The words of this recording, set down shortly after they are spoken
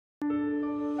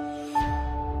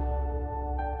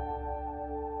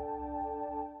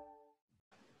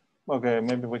Okay,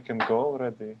 maybe we can go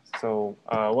already. So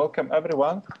welcome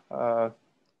everyone.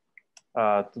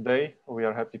 Today we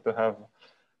are happy to have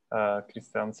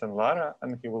Kristiansen Lara,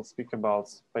 and he will speak about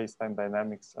spacetime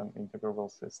dynamics and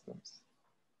integrable systems.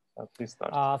 Please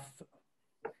start.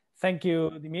 Thank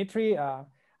you, Dimitri. I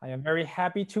am very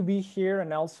happy to be here,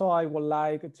 and also I would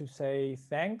like to say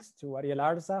thanks to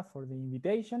Lara for the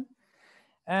invitation.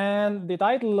 And the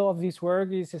title of this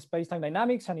work is Spacetime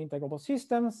Dynamics and Integrable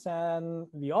Systems, and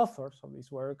the authors of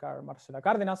this work are Marcela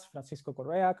Cárdenas, Francisco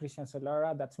Correa, Kristiansen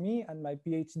Lara, that's me, and my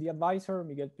PhD advisor,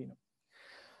 Miguel Pino.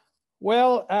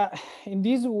 Well, in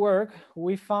this work,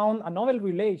 we found a novel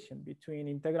relation between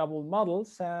integrable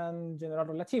models and general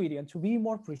relativity. And to be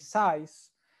more precise,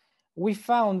 we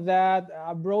found that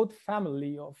a broad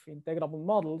family of integrable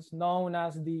models known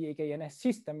as the AKNS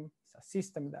system is a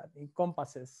system that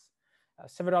encompasses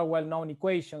several well-known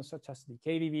equations, such as the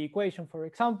KdV equation, for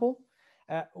example,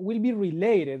 will be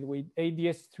related with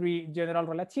ADS3 general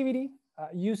relativity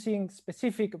using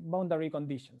specific boundary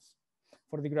conditions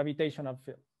for the gravitational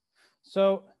field.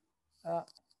 So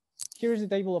here's the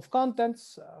table of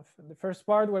contents. The first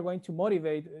part, we're going to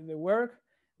motivate the work.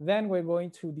 Then we're going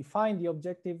to define the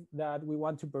objective that we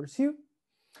want to pursue.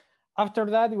 After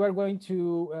that, we're going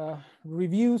to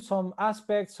review some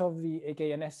aspects of the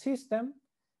AKNS system.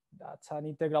 That's an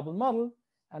integrable model.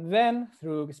 And then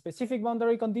through specific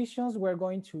boundary conditions, we're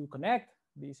going to connect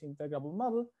this integrable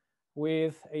model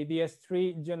with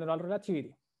ADS3 general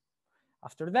relativity.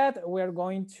 After that, we're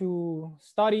going to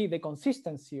study the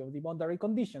consistency of the boundary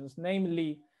conditions,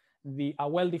 namely a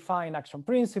well-defined action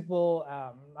principle,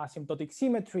 asymptotic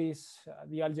symmetries,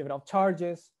 the algebra of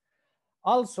charges.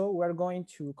 Also, we're going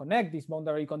to connect these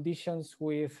boundary conditions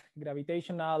with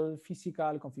gravitational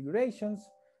physical configurations,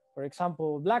 for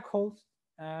example, black holes.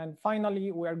 And finally,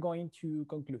 we are going to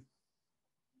conclude.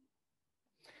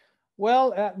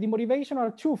 Well, the motivation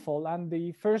are twofold, and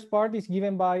the first part is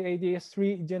given by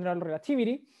ADS3 general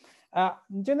relativity.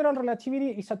 General relativity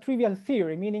is a trivial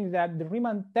theory, meaning that the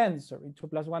Riemann tensor in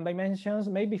 2+1 dimensions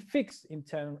may be fixed in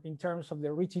terms of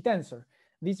the Ricci tensor.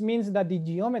 This means that the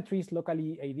geometry is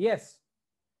locally ADS.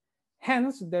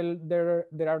 Hence, there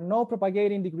are no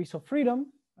propagating degrees of freedom,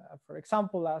 for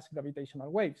example, as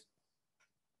gravitational waves.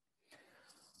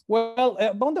 Well,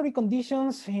 boundary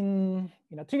conditions in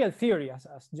a trivial theory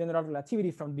as general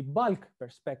relativity from the bulk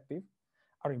perspective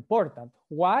are important.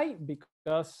 Why?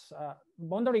 Because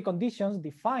boundary conditions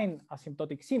define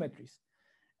asymptotic symmetries.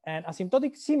 And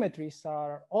asymptotic symmetries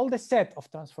are all the set of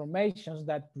transformations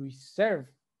that preserve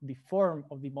the form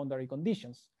of the boundary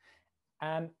conditions.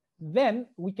 And then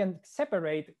we can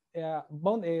separate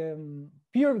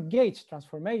pure gauge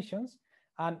transformations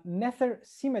and Nether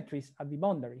symmetries at the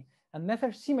boundary. And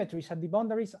Nether symmetries at the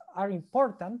boundaries are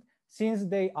important since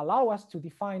they allow us to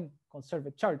define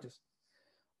conserved charges.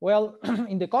 Well,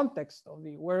 in the context of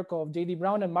the work of J.D.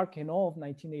 Brown and Mark Henault of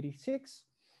 1986,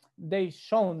 they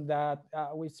shown that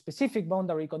with specific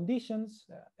boundary conditions,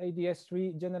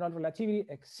 ADS3 general relativity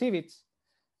exhibits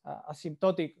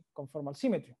asymptotic conformal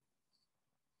symmetry.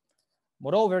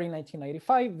 Moreover, in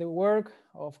 1995, the work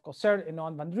of Cossert, Henault,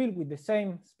 and Van Driel with the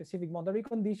same specific boundary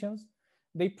conditions,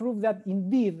 they proved that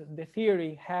indeed the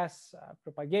theory has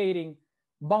propagating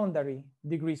boundary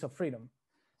degrees of freedom.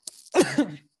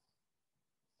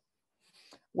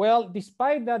 Well,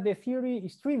 despite that the theory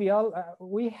is trivial,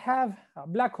 we have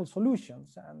black hole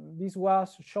solutions. And this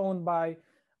was shown by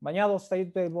Bagnados,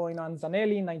 Table, and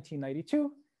Anzanelli in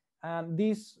 1992. And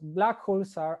these black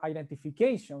holes are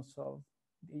identifications of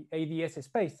the ADS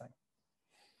spacetime.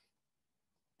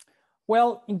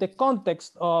 Well, in the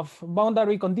context of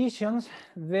boundary conditions,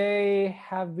 they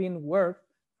have been worked,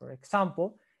 for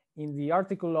example, in the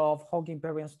article of Hawking,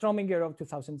 Perry, and Strominger of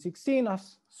 2016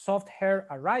 as soft hair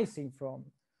arising from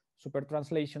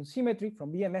supertranslation symmetry,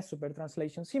 from BMS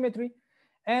supertranslation symmetry.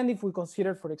 And if we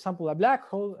consider, for example, a black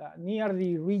hole near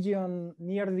the region,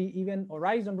 near the even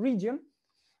horizon region,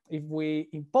 if we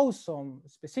impose some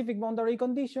specific boundary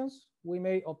conditions, we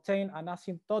may obtain an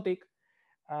asymptotic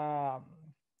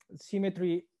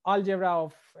symmetry algebra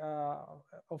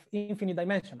of infinite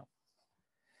dimensional.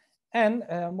 And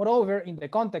moreover, in the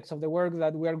context of the work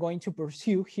that we are going to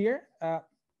pursue here,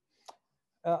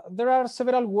 there are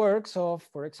several works of,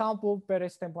 for example,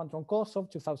 Perez, Tempo, and Troncoso of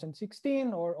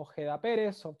 2016 or Ojeda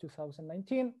Perez of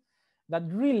 2019 that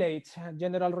relate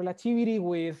general relativity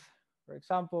with, for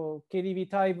example, KdV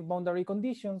type boundary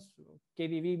conditions,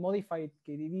 KdV modified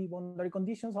KdV boundary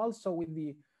conditions, also with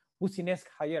the Boussinesq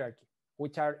hierarchy,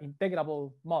 which are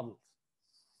integrable models.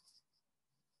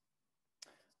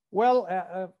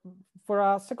 Well, for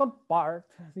a second part,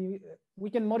 we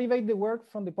can motivate the work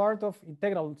from the part of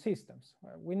integrable systems.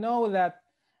 We know that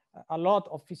a lot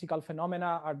of physical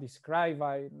phenomena are described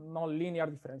by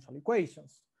nonlinear differential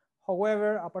equations.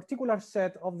 However, a particular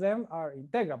set of them are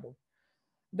integrable.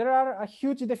 There are a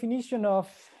huge definition of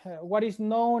what is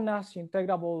known as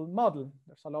integrable model.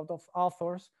 There's a lot of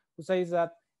authors who say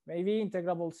that maybe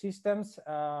integrable systems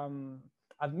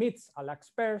admits a lax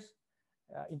pairs.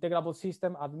 Integrable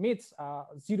system admits a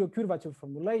zero curvature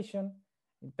formulation.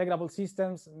 Integrable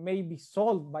systems may be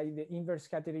solved by the inverse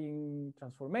scattering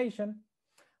transformation.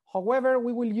 However,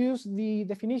 we will use the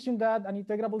definition that an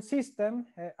integrable system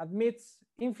admits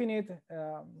infinite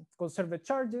conserved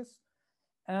charges,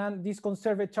 and these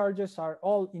conserved charges are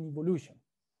all in evolution,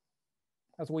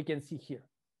 as we can see here.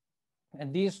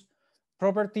 And this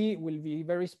property will be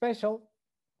very special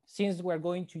since we're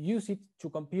going to use it to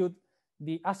compute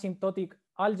the asymptotic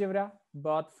algebra,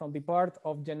 but from the part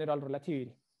of general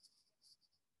relativity.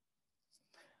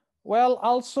 Well,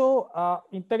 also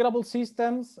integrable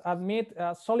systems admit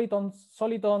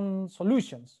soliton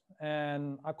solutions,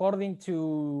 and according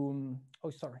to, I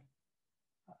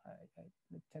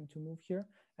tend to move here.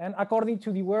 And according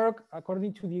to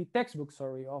the textbook,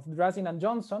 of Drasin and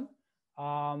Johnson,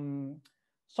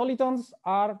 solitons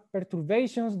are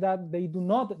perturbations that they do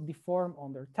not deform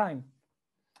under time.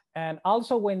 And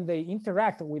also when they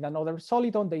interact with another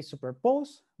soliton, they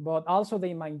superpose, but also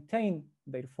they maintain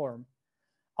their form.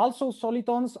 Also,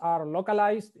 solitons are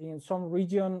localized in some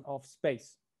region of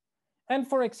space. And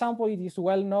for example, it is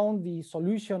well known the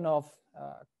solution of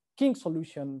King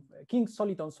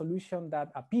soliton solution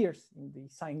that appears in the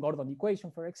Sine-Gordon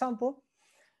equation, for example.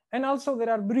 And also there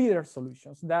are breeder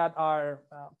solutions that are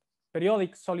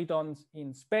periodic solitons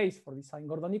in space for the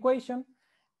Sine-Gordon equation.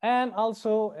 And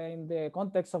also in the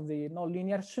context of the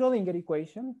nonlinear Schrödinger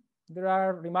equation, there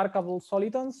are remarkable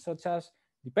solitons such as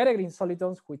the Peregrine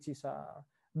solitons, which is a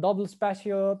double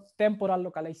spatio-temporal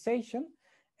localization,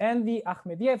 and the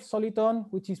Akhmediev soliton,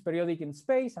 which is periodic in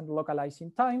space and localized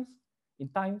in time.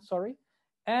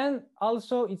 And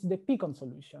also it's the Picon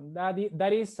solution.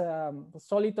 That is a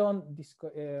soliton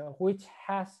which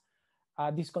has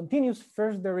a discontinuous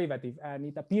first derivative, and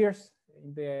it appears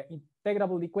in the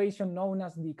integrable equation known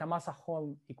as the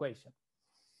Kamasa-Holm equation.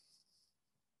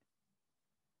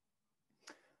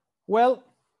 Well,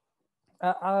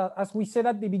 as we said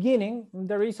at the beginning,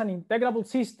 there is an integrable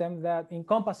system that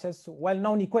encompasses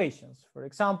well-known equations. For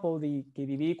example, the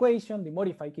KdV equation, the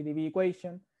modified KdV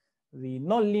equation, the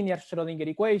nonlinear Schrödinger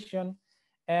equation,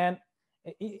 and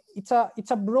it's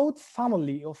a broad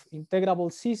family of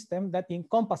integrable system that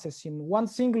encompasses in one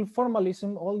single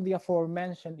formalism all the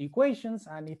aforementioned equations,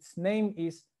 and its name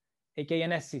is a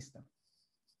KNS system.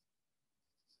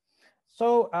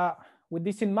 So with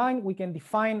this in mind, we can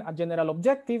define a general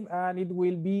objective, and it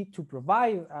will be to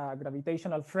provide a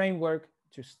gravitational framework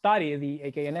to study the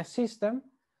AKNS system.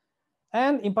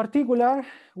 And in particular,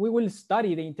 we will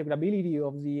study the integrability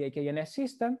of the AKNS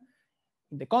system.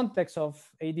 In the context of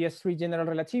ADS3 general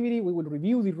relativity, we will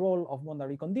review the role of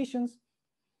boundary conditions.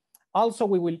 Also,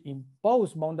 we will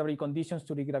impose boundary conditions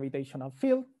to the gravitational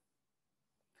field.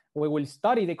 We will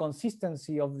study the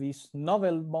consistency of these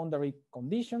novel boundary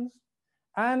conditions,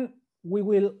 and we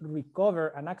will recover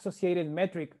an associated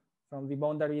metric from the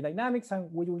boundary dynamics,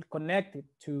 and we will connect it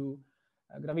to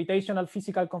gravitational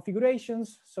physical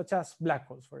configurations, such as black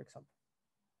holes, for example.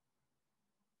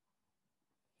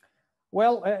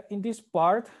 Well, in this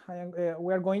part,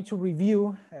 we are going to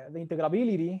review the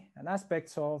integrability and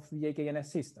aspects of the AKNS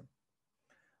system.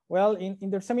 Well, in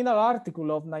their seminal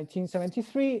article of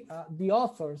 1973, the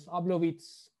authors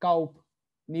Ablovitz, Kaup,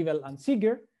 Nibel, and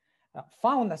Seeger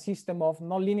found a system of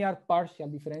nonlinear partial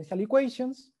differential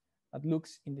equations that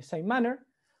looks in the same manner,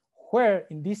 where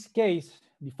in this case,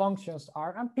 the functions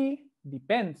R and P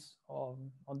depends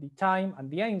on the time and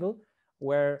the angle,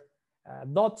 where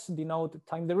dots denote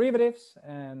time derivatives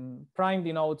and prime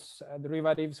denotes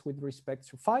derivatives with respect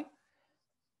to phi.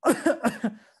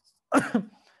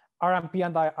 R and P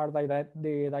are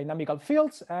the dynamical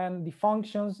fields, and the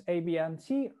functions A, B, and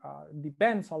C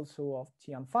depends also of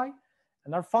T and phi,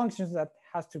 and are functions that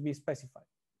has to be specified.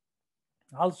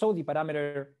 Also, the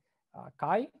parameter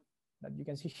chi that you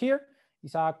can see here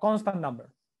is a constant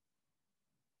number.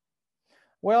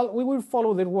 Well, we will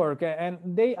follow their work, and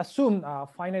they assume a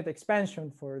finite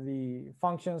expansion for the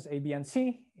functions A, B, and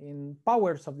C in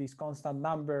powers of this constant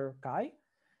number chi.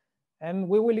 And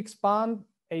we will expand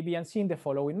A, B, and C in the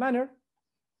following manner.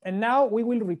 And now we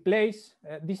will replace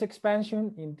this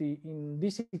expansion in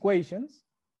these equations.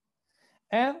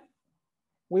 And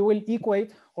we will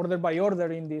equate order by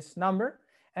order in this number.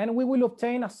 And we will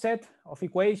obtain a set of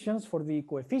equations for the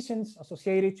coefficients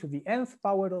associated to the nth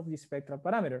power of the spectral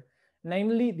parameter,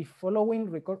 namely the following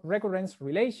recurrence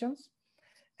relations.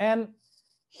 And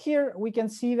here we can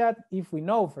see that if we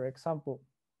know, for example,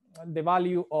 the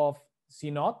value of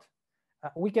C0,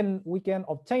 we can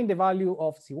obtain the value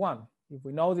of C1. If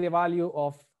we know the value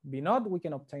of B0, we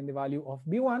can obtain the value of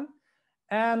B1,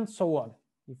 and so on.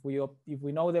 If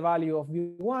we know the value of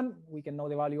B1, we can know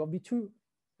the value of B2,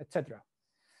 etc.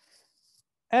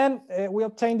 And we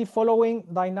obtain the following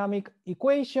dynamic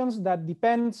equations that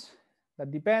depends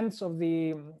of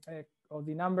the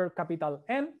number capital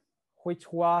N,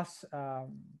 which was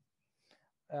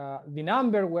the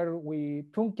number where we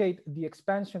truncate the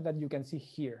expansion that you can see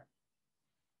here.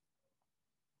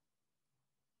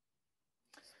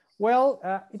 Well,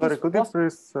 sorry, could you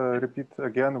please repeat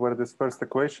again where this first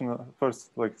equation,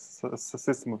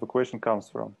 system of equation comes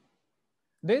from?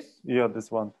 This? Yeah, this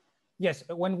one. Yes,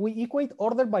 when we equate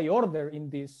order by order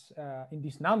in this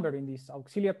number, in this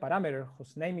auxiliary parameter,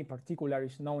 whose name in particular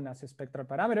is known as a spectral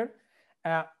parameter,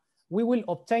 we will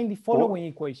obtain the following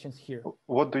equations here.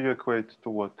 What do you equate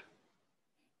to what?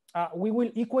 We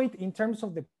will equate in terms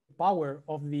of the power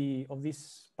of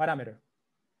this parameter.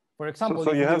 For example,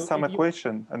 so you have some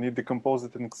equation and you decompose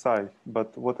it in Xi,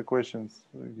 but what equations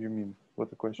do you mean?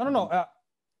 What equation? No.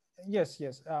 Yes.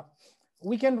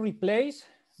 We can replace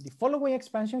the following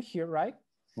expansion here, right?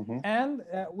 Mm-hmm. And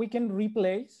we can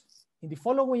replace in the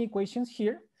following equations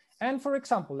here. And for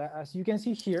example, as you can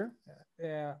see here,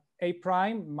 A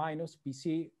prime minus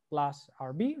BC plus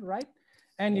RB, right?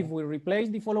 And if we replace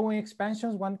the following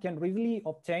expansions, one can readily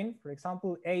obtain, for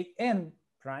example, AN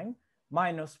prime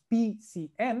minus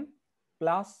PCN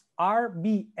plus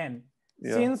RBN.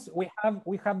 Yeah. Since we have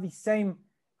the same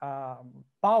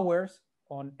powers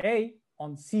on A,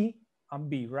 on C, and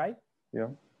B, right? Yeah.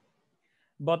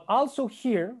 But also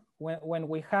here, when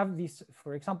we have this,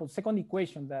 for example, second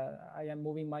equation that I am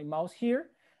moving my mouse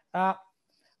here,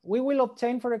 we will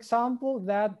obtain, for example,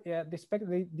 that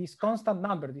this constant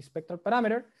number, the spectral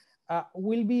parameter,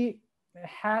 will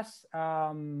have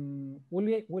 1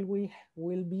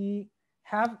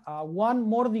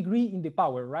 more degree in the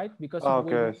power, right? Because it will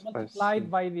be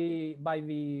multiplied by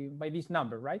this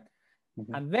number, right?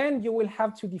 Mm-hmm. And then you will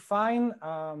have to define.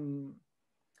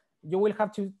 You will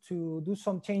have to do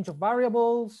some change of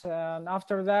variables, and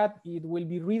after that, it will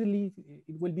be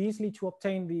easily to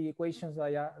obtain the equations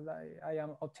that I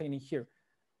am obtaining here.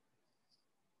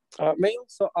 May I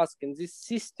also ask, in this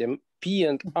system, P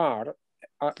and R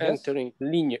are entering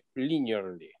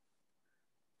linearly.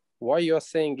 Why you are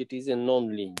saying it is a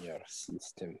non-linear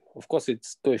system? Of course,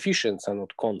 its coefficients are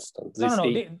not constant.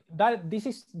 This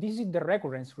is the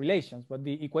recurrence relations, but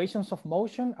the equations of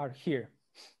motion are here.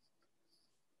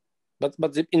 But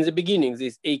in the beginning,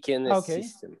 this AKNS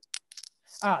system.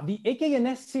 The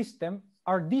AKNS system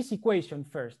are this equation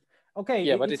first. Okay.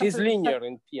 Yeah, but it is linear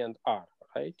in P and R,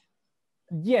 right?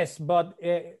 Yes, but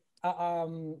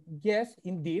yes,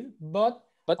 indeed. But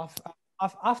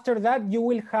after that, you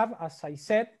will have, as I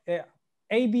said,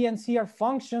 A, B, and C are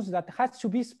functions that has to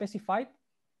be specified,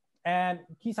 and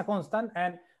is a constant.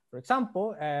 And for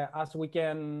example, as we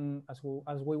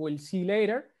will see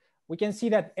later, we can see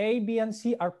that A, B, and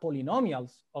C are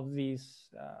polynomials of this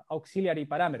auxiliary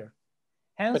parameter.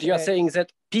 Hence, but you are saying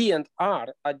that P and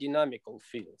R are dynamical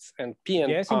fields, and P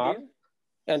and R, indeed.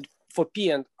 And for P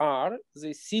and R,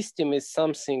 the system is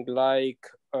something like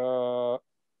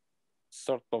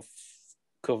sort of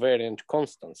covariant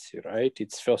constancy, right?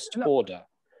 It's first order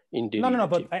in derivative. No,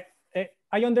 but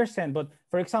I understand. But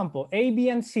for example, A, B,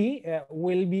 and C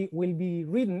will be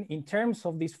written in terms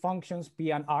of these functions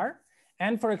P and R.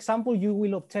 And for example, you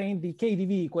will obtain the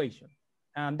KdV equation.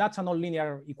 And that's a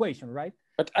nonlinear equation, right?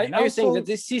 But are you saying that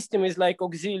this system is like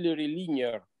auxiliary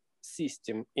linear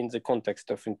system in the context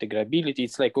of integrability?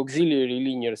 It's like auxiliary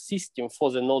linear system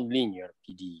for the nonlinear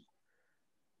PDE.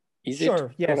 Is sure,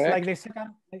 it yes, correct?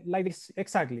 like this,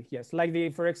 exactly, yes.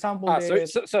 Like for example,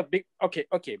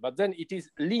 okay, but then it is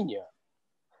linear.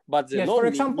 But the for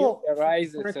example,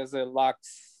 arises as a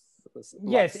lax.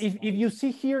 Yes, if you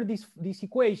see here these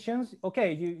equations,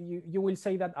 okay, you will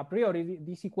say that a priori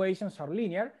these equations are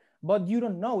linear, but you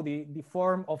don't know the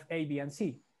form of A, B, and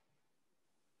C.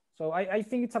 So I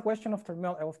think it's a question of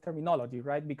terminology,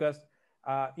 right? Because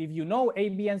if you know A,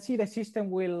 B, and C, the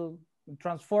system will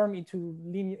transform into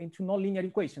nonlinear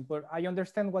equations. But I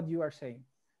understand what you are saying.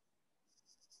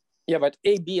 Yeah, but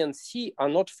A, B, and C are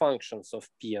not functions of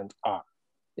P and R.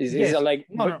 Is Yes. it like,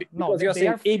 no, because you're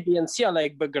saying A, B, and C are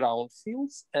like background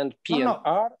fields, and P and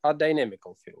R are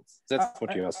dynamical fields. That's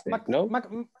what you are saying, no?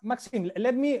 Maxime,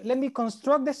 let me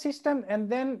construct the system, and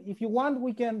then if you want,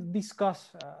 we can discuss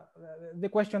the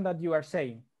question that you are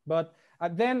saying. But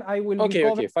then I will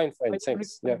okay, fine,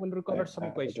 thanks. I will recover some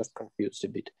equations. I just confused a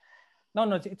bit. No,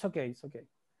 it's okay, it's okay.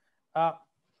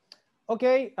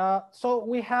 Okay, so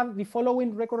we have the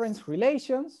following recurrence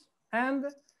relations, and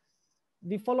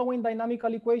the following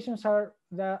dynamical equations are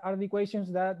the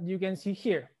equations that you can see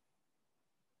here.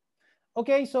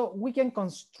 Okay, so we can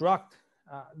construct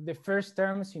the first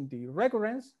terms in the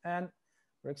recurrence, and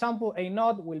for example, A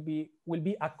naught will be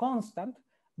a constant,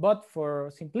 but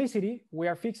for simplicity, we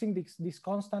are fixing this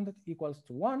constant equals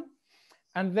to 1,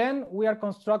 and then we are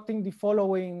constructing the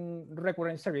following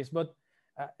recurrence series. But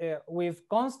with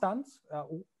constants,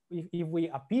 if we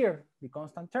appear the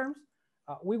constant terms,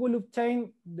 we will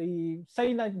obtain the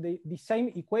same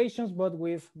equations, but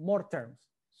with more terms.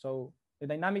 So the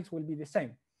dynamics will be the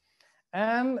same.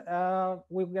 And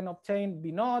we can obtain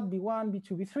B naught, B1,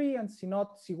 B2, B3, and C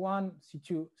naught, C1,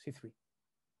 C2, C3.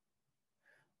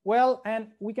 Well,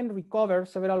 and we can recover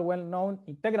several well-known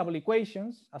integrable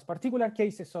equations as particular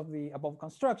cases of the above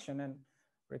construction. And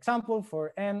for example,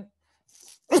 for n,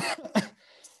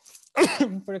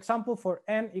 for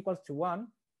n equals to 1,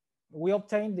 we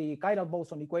obtain the chiral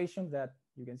boson equation that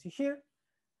you can see here.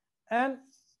 And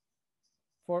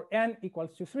for n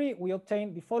equals to 3, we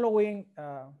obtain the following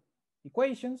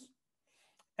equations.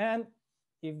 And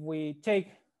if we take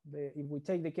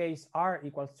the case r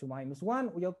equals to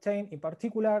 -1, we obtain in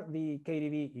particular the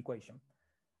KdV equation.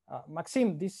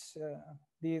 Maxime, this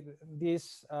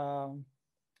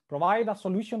provide a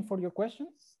solution for your question?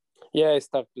 Yeah, I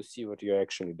start to see what you're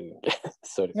actually doing.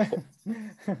 Sorry.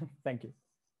 Thank you.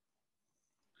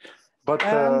 But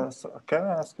so can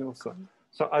I ask you also?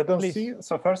 So I don't see.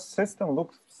 So first system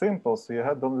looked simple. So you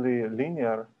had only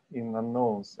linear in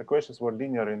unknowns. Equations were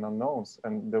linear in unknowns,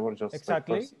 and they were just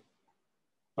exactly.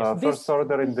 Like first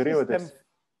order in derivatives, system,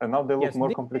 and now they look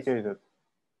more complicated.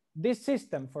 This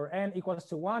system for n equals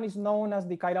to 1 is known as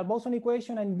the chiral boson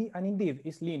equation, and indeed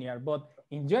is linear. But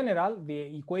in general,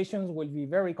 the equations will be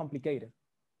very complicated.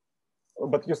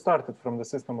 But you started from the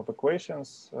system of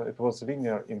equations. It was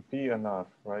linear in P and R,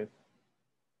 right?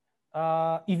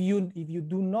 If you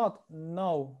do not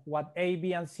know what A,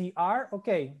 B, and C are,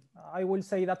 okay, I will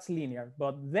say that's linear.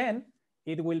 But then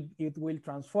it will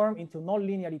transform into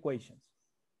nonlinear equations,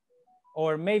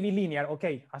 or maybe linear.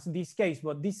 Okay, as this case,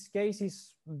 but this case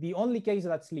is the only case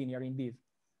that's linear indeed.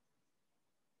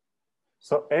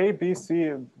 So A, B,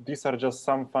 C, these are just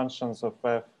some functions of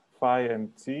f, phi,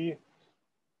 and t.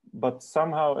 But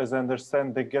somehow, as I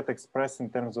understand, they get expressed in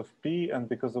terms of P, and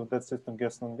because of that, system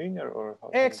gets nonlinear, or how?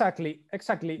 Exactly.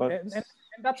 But, and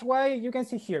that's why you can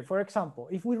see here, for example,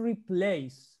 if we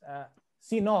replace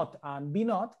C naught and B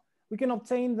naught, we can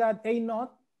obtain that A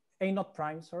naught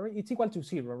prime, sorry, it's equal to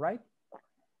 0, right?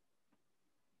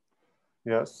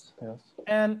 Yes.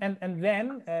 And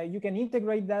then you can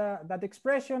integrate that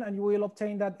expression, and you will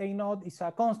obtain that A naught is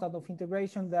a constant of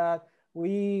integration that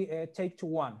we take to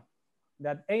 1.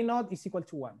 That A naught is equal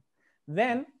to 1.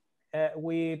 Then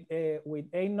with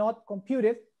A naught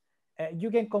computed, you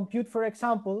can compute, for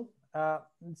example,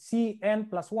 Cn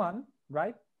plus 1,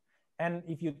 right? And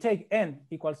if you take n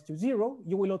equals to 0,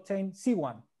 you will obtain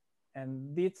C1.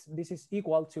 And this is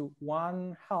equal to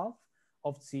 1/2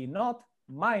 of C naught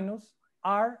minus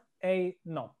R A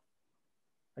naught.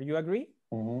 Are you agree?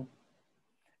 Mm-hmm.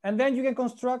 And then you can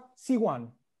construct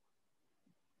C1,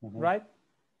 right?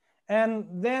 And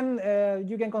then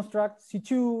you can construct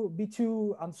C2,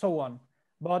 B2, and so on.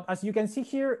 But as you can see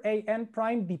here, An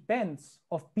prime depends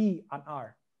of P and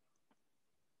R.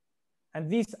 And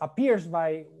this appears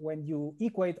by when you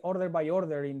equate order by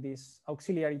order in this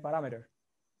auxiliary parameter.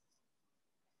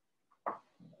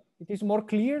 It is more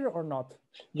clear or not?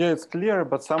 Yeah, it's clear,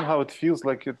 but somehow it feels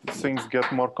like things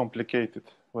get more complicated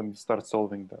when you start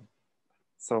solving them.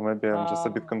 So maybe I'm just a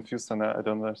bit confused and I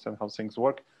don't understand how things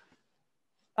work.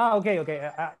 Okay.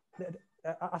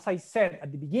 As I said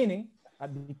at the beginning,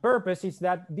 the purpose is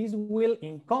that this will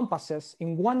encompasses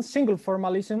in one single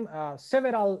formalism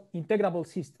several integrable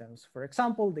systems. For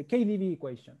example, the KdV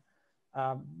equation,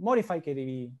 modified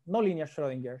KdV, nonlinear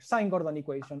Schrodinger, sine-Gordon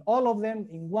equation, all of them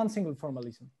in one single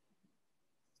formalism.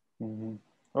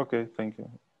 Okay, thank you.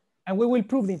 And we will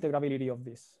prove the integrability of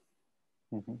this.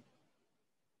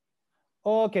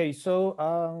 Okay, so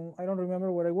I don't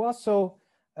remember where I was. So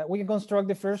we can construct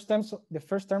the first terms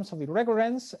of the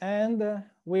recurrence, and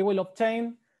we will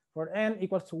obtain for n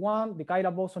equals to 1 the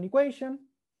chiral boson equation.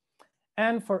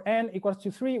 And for n equals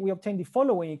to 3, we obtain the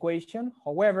following equation.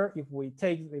 However, if we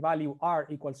take the value r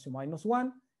equals to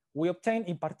 -1, we obtain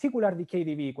in particular the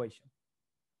KdV equation.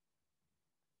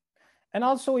 And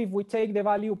also, if we take the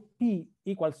value p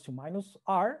equals to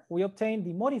 -r, we obtain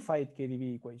the modified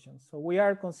KdV equation. So we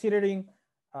are considering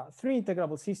a 3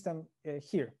 integrable system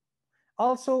here.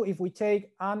 Also, if we take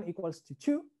n equals to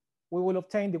 2, we will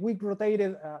obtain the weak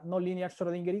rotated nonlinear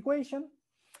Schrodinger equation.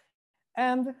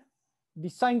 And the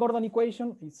Sine-Gordon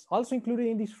equation is also included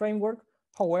in this framework.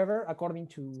 However, according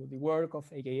to the work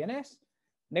of AKNS,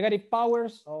 negative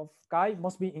powers of chi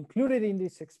must be included in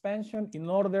this expansion in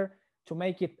order to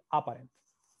make it apparent.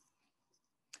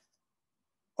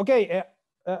 Okay,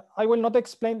 I will not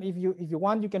explain. If you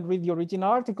want, you can read the original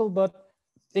article, but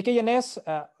AKNS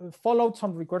followed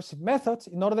some recursive methods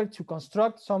in order to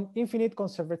construct some infinite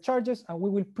conserved charges, and we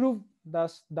will prove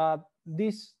that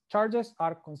these charges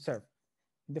are conserved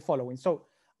in the following. So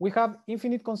we have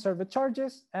infinite conserved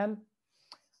charges, and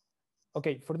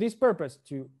okay, for this purpose,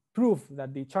 to prove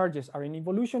that the charges are in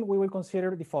evolution, we will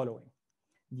consider the following.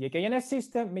 The AKNS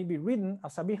system may be written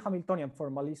as a B-Hamiltonian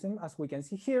formalism, as we can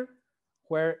see here,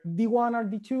 where D1 and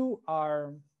D2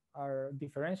 are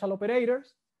differential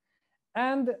operators,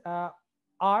 and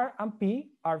R and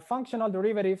P are functional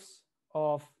derivatives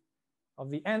of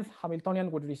the nth Hamiltonian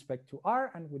with respect to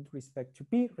R and with respect to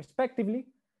P, respectively.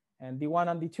 And D1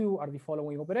 and D2 are the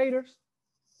following operators.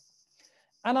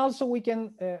 And also we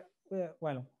can,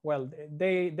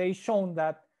 they shown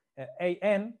that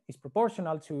AN is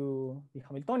proportional to the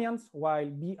Hamiltonians, while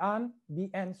BN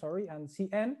and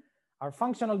Cn are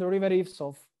functional derivatives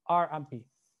of R and P.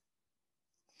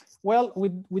 Well,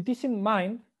 with this in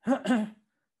mind,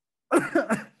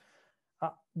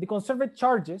 the conserved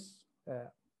charges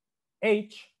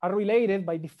H are related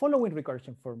by the following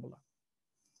recursion formula.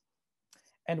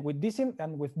 And with this,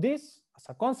 as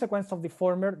a consequence of the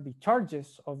former, the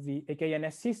charges of the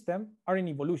AKNS system are in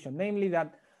evolution, namely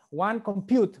that one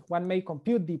may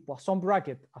compute the Poisson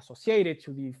bracket associated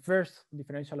to the first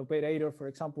differential operator, for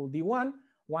example, D1,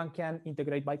 one can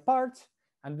integrate by parts,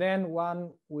 and then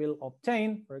one will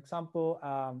obtain, for example,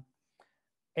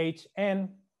 Hn,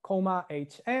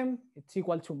 Hm, it's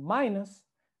equal to minus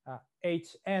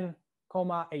Hn,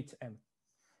 Hm.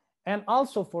 And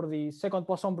also for the second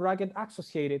Poisson bracket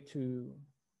associated to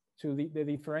the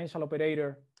differential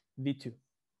operator D2.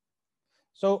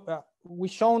 So we've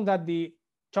shown that the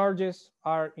charges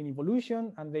are in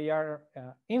evolution and they are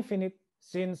infinite,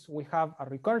 since we have a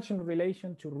recursion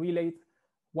relation to relate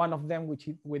one of them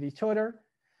with each other.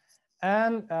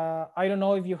 And I don't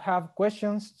know if you have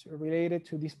questions related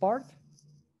to this part.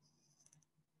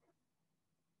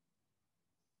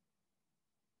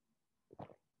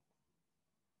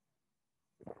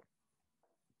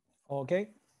 Okay.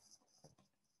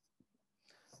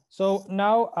 So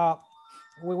now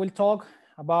we will talk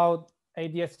about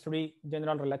ADS3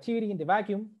 general relativity in the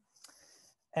vacuum.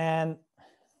 And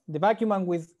the vacuum and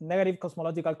with negative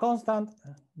cosmological constant,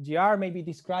 GR may be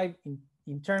described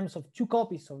in terms of two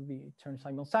copies of the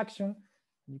Chern-Simons action.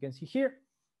 You can see here,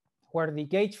 where the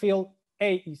gauge field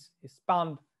A is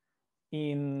spanned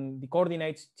in the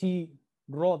coordinates T,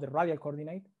 rho, the radial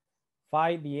coordinate,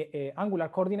 phi, the angular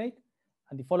coordinate,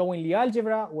 and the following Lie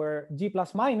algebra, where G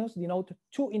plus minus denote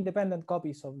two independent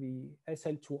copies of the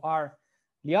SL2R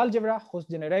Lie algebra, whose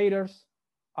generators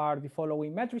are the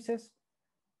following matrices.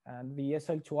 And the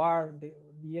SL2R,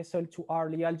 the SL2R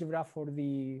Lie algebra for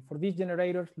these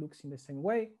generators looks in the same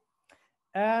way.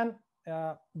 And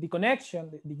the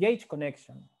connection, the gauge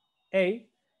connection A,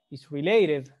 is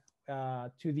related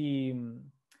to the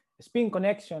spin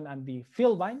connection and the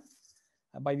field line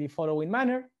by the following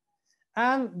manner.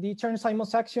 And the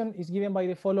Chern-Simons action is given by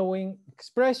the following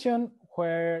expression,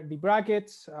 where the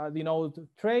brackets denote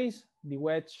trace, the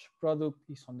wedge product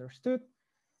is understood.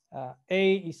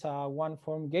 A is a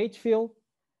one-form gauge field,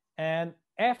 and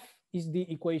F is the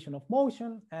equation of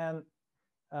motion, and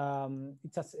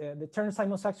the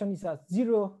Chern-Simons action is a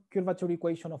zero curvature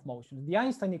equation of motion. The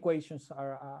Einstein equations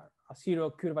are a zero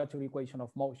curvature equation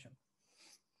of motion.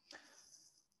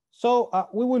 So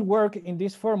we will work in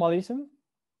this formalism,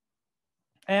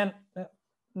 and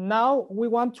now we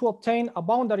want to obtain a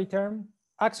boundary term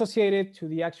associated to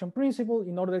the action principle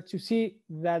in order to see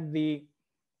that the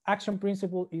action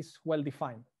principle is well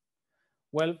defined.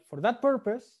 Well, for that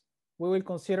purpose, we will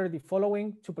consider the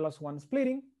following 2+1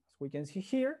 splitting, as we can see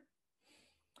here.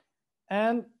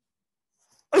 And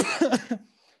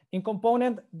in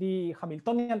component, the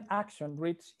Hamiltonian action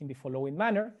reads in the following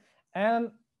manner,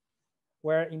 and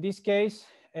where in this case,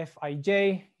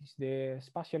 Fij is the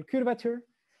spatial curvature.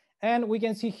 And we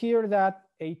can see here that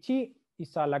At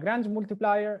is a Lagrange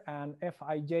multiplier and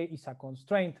Fij is a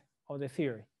constraint of the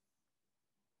theory.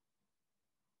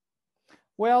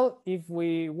 Well, if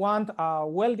we want a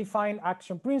well-defined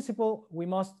action principle, we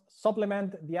must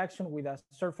supplement the action with a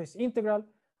surface integral,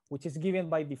 which is given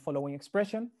by the following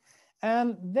expression.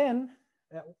 And then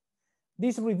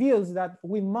this reveals that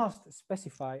we must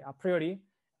specify a priori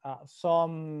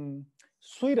some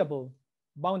suitable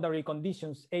boundary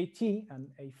conditions AT and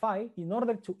A phi in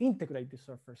order to integrate the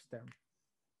surface term.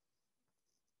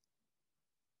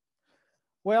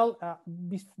 Well,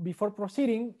 before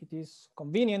proceeding, it is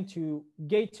convenient to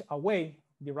gauge away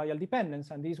the radial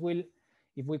dependence, and this will,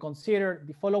 if we consider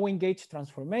the following gauge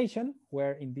transformation,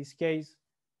 where in this case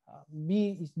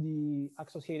B is the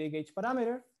associated gauge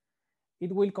parameter,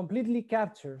 it will completely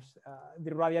capture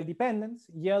the radial dependence,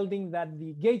 yielding that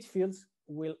the gauge fields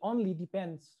will only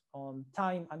depend on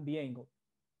time and the angle.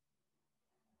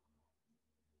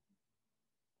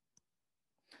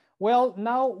 Well,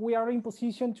 now we are in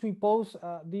position to impose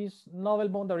these novel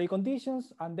boundary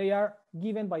conditions, and they are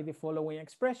given by the following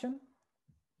expression,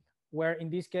 where in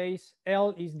this case,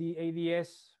 L is the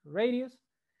ADS radius.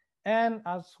 And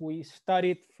as we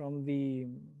studied from the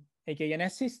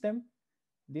AKNS system,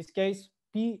 in this case,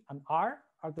 P and R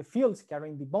are the fields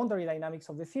carrying the boundary dynamics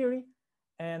of the theory,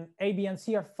 and A, B, and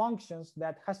C are functions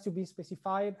that has to be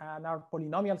specified and are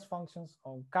polynomials functions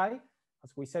on chi,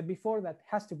 as we said before, that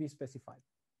has to be specified.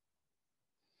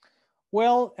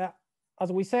 Well,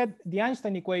 as we said, the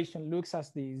Einstein equation looks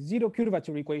as the zero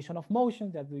curvature equation of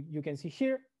motion that you can see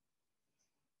here.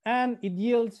 And it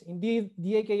yields indeed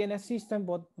the AKNS system,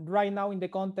 but right now in the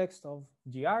context of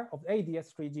GR, of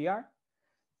ADS3 GR.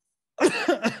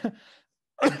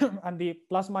 And the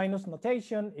plus minus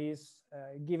notation is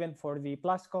given for the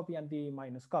plus copy and the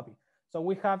minus copy. So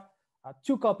we have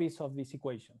two copies of these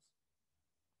equations.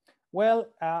 Well,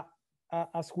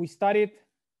 as we studied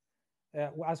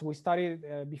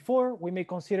before, we may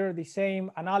consider the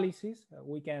same analysis.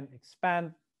 We can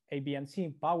expand A, B, and C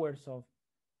in powers of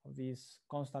this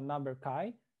constant number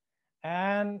chi,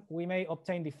 and we may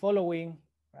obtain the following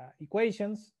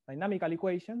equations, dynamical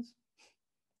equations,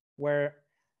 where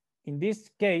in this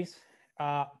case,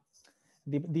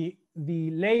 the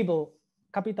label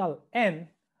capital N,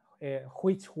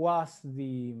 which was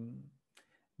the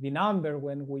number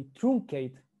when we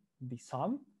truncate the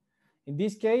sum, in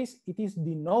this case, it is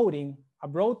denoting a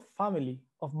broad family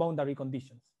of boundary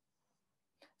conditions,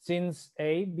 since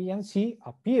A, B, and C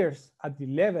appears at the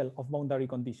level of boundary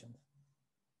conditions.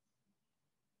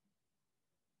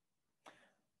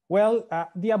 Well,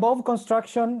 the above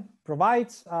construction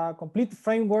provides a complete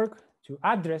framework to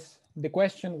address the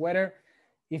question whether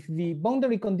if the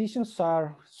boundary conditions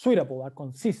are suitable, are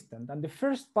consistent. And the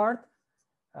first part,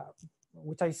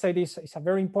 which I said is a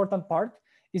very important part,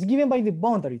 is given by the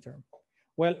boundary term.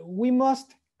 Well, we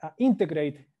must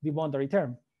integrate the boundary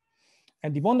term.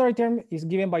 And the boundary term is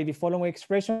given by the following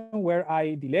expression, where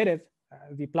I deleted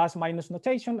the plus minus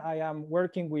notation. I am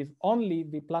working with only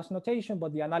the plus notation,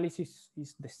 but the analysis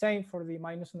is the same for the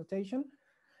minus notation,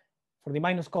 for the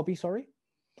minus copy, sorry.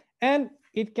 And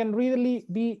it can really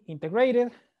be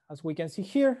integrated, as we can see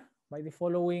here, by the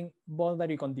following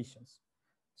boundary conditions.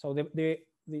 So the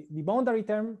boundary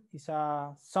term is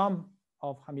a sum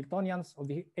of Hamiltonians, of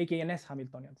the AKNS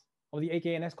Hamiltonians, of the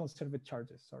AKNS conserved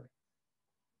charges, sorry.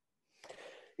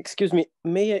 Excuse me,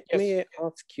 may I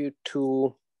ask you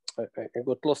to, I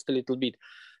got lost a little bit.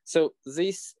 So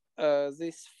these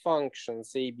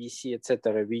functions, A, B, C,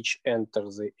 etc., which enter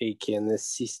the AKNS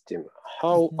system,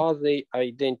 how are they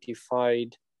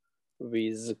identified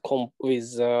with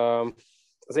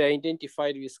they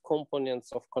identified with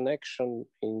components of connection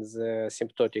in the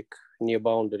symptotic near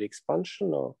boundary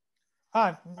expansion, or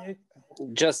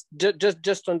just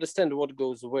to understand what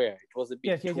goes where? It was a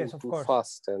bit too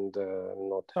fast and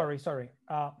not. Sorry.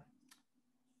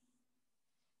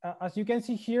 As you can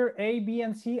see here, A, B,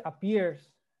 and C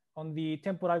appears on the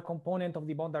temporal component of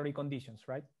the boundary conditions,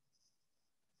 right?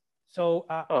 So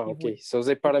okay. So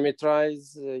they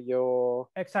parameterize your.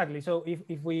 Exactly. So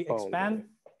if we expand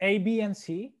A, B, and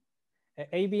C,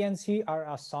 A, B, and C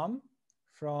are a sum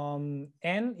from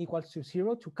n equals to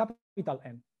 0 to capital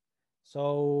N.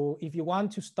 So if you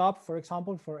want to stop, for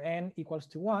example, for n equals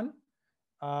to 1,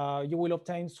 you will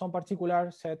obtain some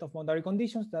particular set of boundary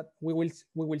conditions that we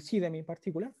will see them in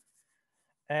particular.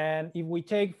 And if we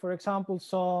take, for example,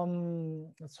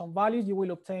 some values, you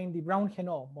will obtain the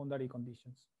Brown-Henault boundary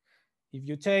conditions. If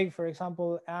you take, for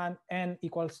example, n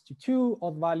equals to 2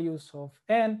 odd values of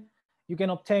n, you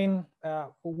can obtain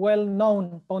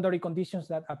well-known boundary conditions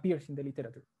that appears in the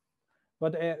literature.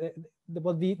 But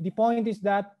the point is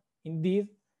that indeed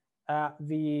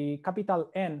the capital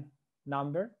N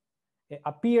number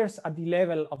appears at the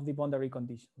level of the boundary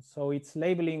conditions. So it's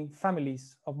labeling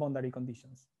families of boundary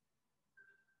conditions.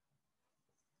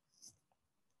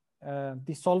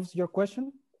 This solves your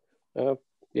question?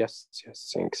 Yes,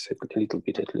 thanks. A little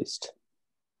bit at least.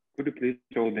 Could you please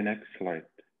show the next slide?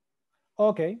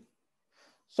 Okay.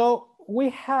 So we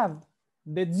have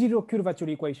the zero curvature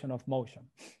equation of motion.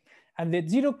 And the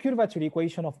zero curvature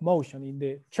equation of motion in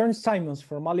the Chern-Simons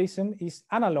formalism is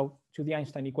analog to the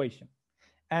Einstein equation.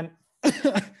 And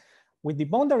with the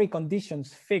boundary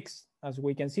conditions fixed, as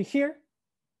we can see here,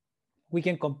 we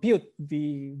can compute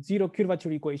the zero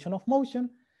curvature equation of motion,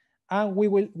 and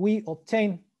we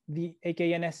obtain the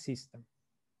AKNS system.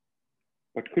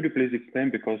 But could you please explain,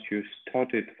 because you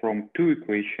started from 2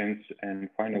 equations and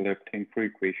finally obtained 3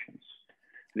 equations.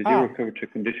 The zero curvature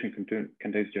condition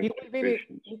contains just 2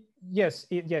 equations. Yes,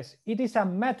 it is a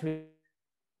metric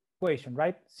equation,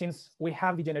 right? Since we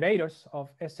have the generators of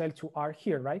SL2R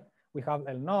here, right? We have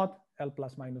L naught, L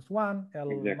plus minus 1, L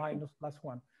minus plus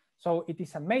 1. So it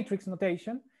is a matrix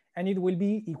notation, and it will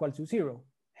be equal to 0.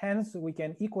 Hence, we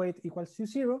can equate equals to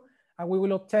 0, and we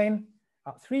will obtain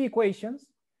 3 equations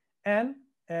and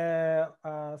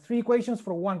 3 equations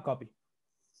for 1 copy.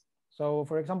 So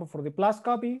for example, for the plus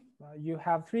copy, you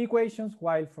have 3 equations,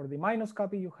 while for the minus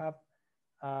copy, you have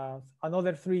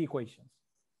another 3 equations.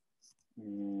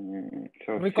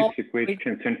 So 6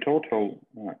 equations in total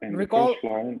in the first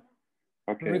line.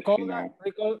 Okay,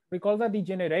 recall that the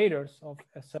generators of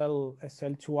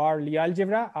SL2R Lie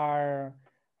algebra are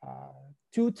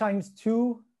 2 times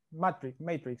 2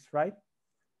 matrix, right?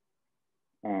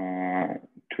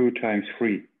 2 times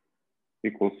 3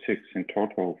 equals 6 in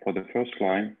total for the first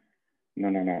line. No.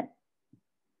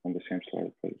 On the same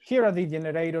slide, please. Here are the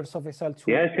generators of SL2.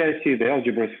 Yes, I see. The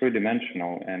algebra is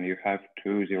 3-dimensional, and you have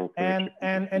 2 zero curvature.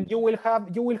 And you will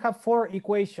have 4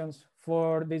 equations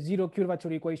for the zero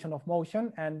curvature equation of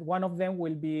motion, and one of them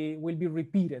will be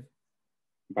repeated.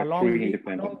 But 3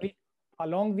 independent.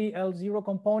 Along the L0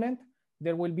 component,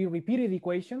 there will be repeated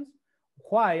equations,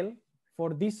 while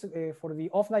for this for the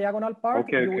off diagonal part.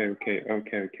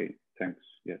 Okay. Thanks.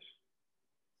 Yes.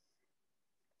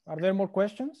 Are there more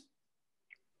questions?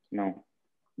 No,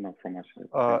 not from my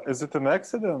side. Is it an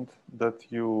accident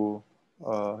that you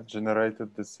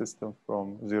generated this system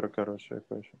from zero curvature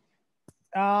equation?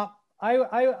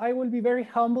 I will be very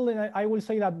humble, and I will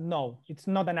say that no, it's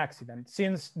not an accident,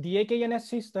 since the AKNS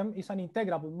system is an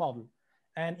integrable model,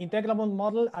 and integrable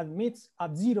model admits a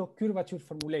zero curvature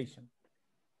formulation.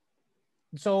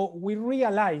 So we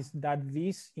realized that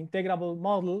this integrable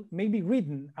model may be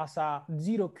written as a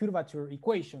zero curvature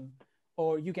equation,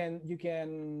 or you can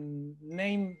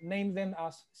name them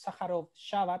as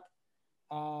Sakharov-Shabat,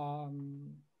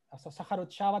 as a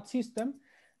Sakharov-Shabat system.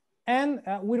 And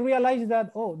we realized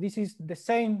that, oh, this is the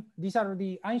same, these are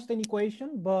the Einstein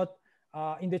equation, but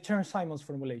in the Chern-Simons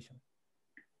formulation.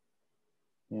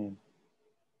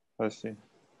 I see.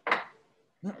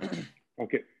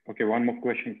 Okay, one more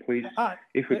question, please.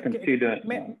 If we consider...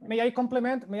 May I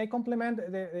complement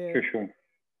the... Sure.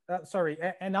 Sorry,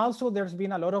 and also there's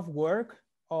been a lot of work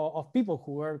of people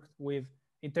who worked with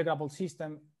integrable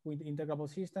systems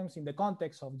in the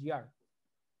context of GR.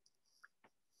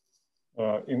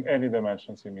 In any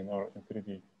dimensions, you mean, or in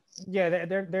 3D? Yeah,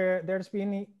 there's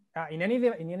been in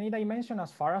any dimension,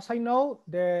 as far as I know,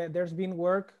 there's been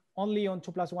work only on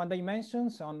 2+1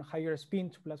 dimensions, on higher spin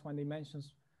 2+1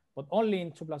 dimensions, but only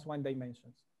in 2+1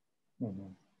 dimensions.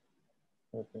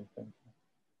 Okay, thank you.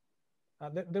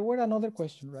 There were another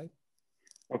question, right?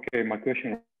 Okay, my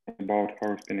question about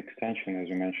higher spin extension, as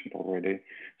you mentioned already.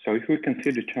 So if we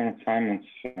consider Chern-Simons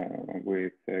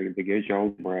with the gauge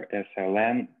algebra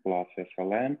SLN plus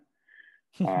SLN,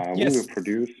 yes, we will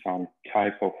produce some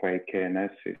type of AKNS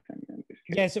system in this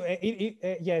case.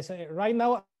 Yes, right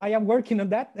now I am working on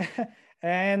that.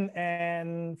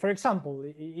 and for example,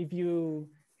 if you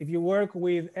work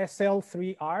with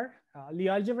SL3R Lie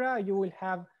algebra, you will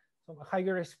have some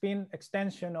higher spin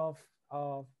extension of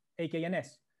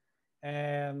AKNS.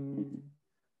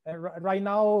 Right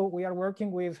now we are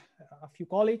working with a few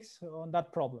colleagues on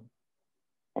that problem.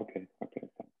 Okay.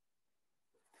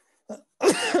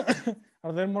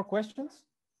 Are there more questions?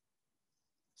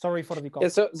 Sorry for the call. Yeah,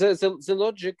 so the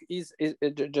logic is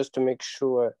just to make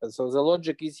sure. So the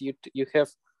logic is you have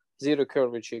zero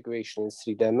curvature equation in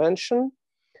 3 dimensions.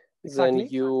 Exactly. Then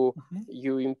you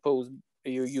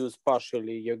use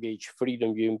partially your gauge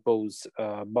freedom. You impose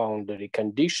boundary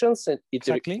conditions, and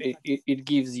it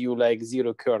gives you like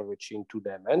zero curvature in 2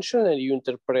 dimensions, and you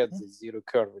interpret the zero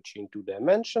curvature in 2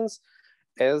 dimensions,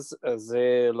 as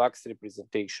the Lax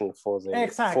representation for the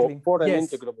exactly for an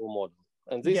yes. integrable model,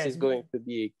 and this yes. is going to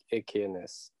be a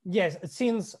KNS. Yes,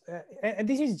 since and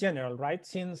this is general, right?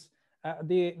 Since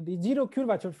the zero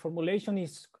curvature formulation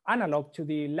is analog to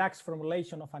the Lax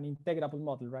formulation of an integrable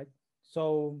model, right?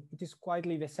 So it is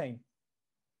quietly the same.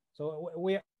 So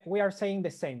we are saying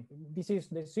the same. This is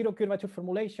the zero curvature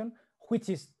formulation, which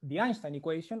is the Einstein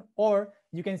equation, or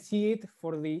you can see it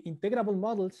for the integrable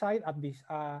model side at this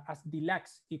as the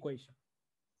Lax equation,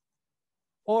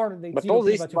 or the zero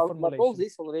curvature formulation. But all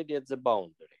this already at the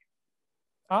boundary.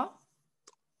 Ah,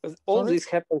 all this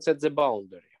happens at the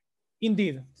boundary.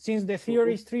 Indeed, since the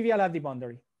theory is trivial at the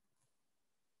boundary.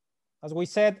 As we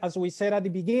said at the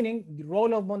beginning, the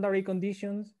role of boundary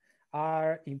conditions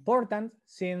are important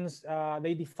since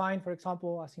they define, for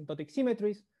example, asymptotic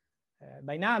symmetries,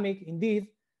 dynamic, indeed.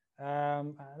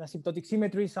 Asymptotic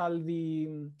symmetries are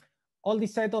all the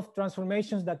set of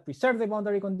transformations that preserve the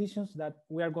boundary conditions that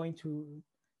we are going to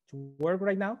work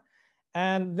right now.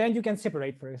 And then you can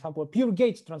separate, for example, pure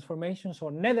gauge transformations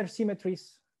or nether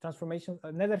symmetries transformations,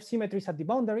 nether symmetries at the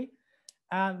boundary.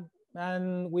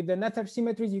 And with the nether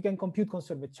symmetries, you can compute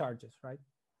conserved charges, right?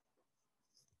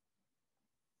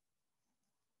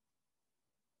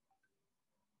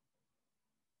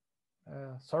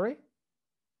 Sorry?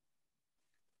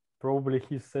 Probably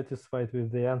he's satisfied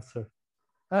with the answer.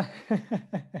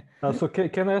 So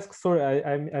can I ask, sorry,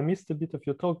 I missed a bit of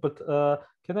your talk, but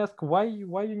can I ask why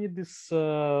you need this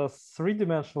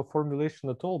three-dimensional formulation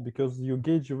at all? Because you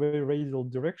gauge a very radial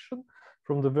direction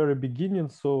from the very beginning,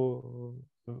 so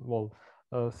well,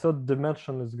 third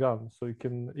dimension is gone, so you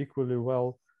can equally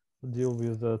well deal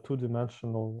with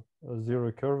two-dimensional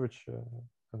zero curvature.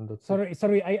 And that's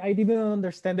sorry, I didn't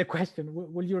understand the question.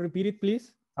 Will you repeat it,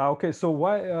 please? Okay, so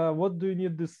why? What do you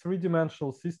need this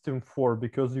three-dimensional system for?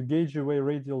 Because you gauge away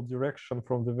radial direction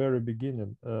from the very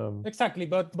beginning. Exactly,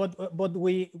 but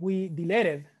we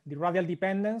deleted the radial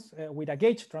dependence with a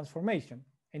gauge transformation,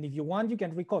 and if you want, you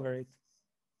can recover it.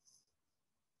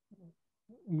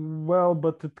 Well,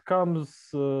 but it comes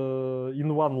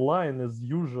in one line as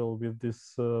usual with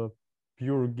this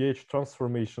pure gauge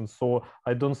transformation. So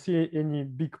I don't see any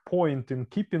big point in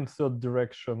keeping third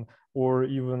direction or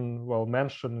even, well,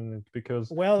 mentioning it, because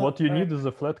what you need is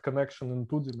a flat connection in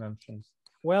two dimensions.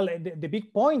 Well, the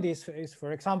big point is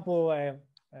for example,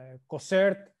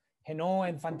 Cossert, Henault,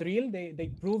 and Fandril,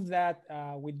 they proved that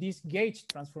with this gauge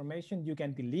transformation, you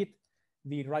can delete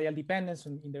the radial dependence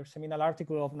in their seminal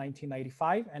article of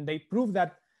 1995. And they proved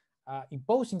that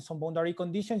imposing some boundary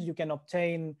conditions, you can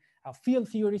obtain field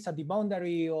theories at the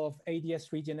boundary of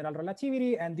ADS3 general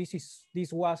relativity. And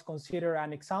this was considered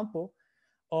an example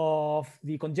of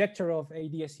the conjecture of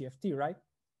ADS-CFT, right?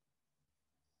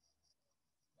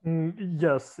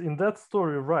 Yes, in that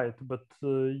story, right. But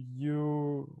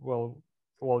you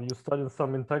studied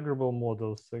some integrable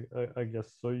models, I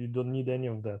guess, so you don't need any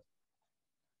of that.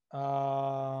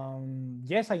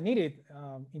 Yes, I need it.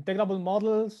 Integrable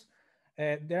models.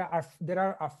 There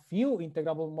are a few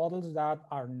integrable models that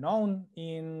are known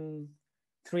in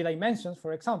 3 dimensions,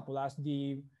 for example, as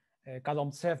the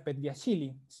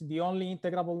Kadomtsev-Bedviashvili. It's the only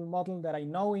integrable model that I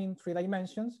know in 3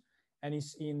 dimensions, and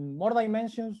it's in more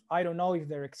dimensions. I don't know if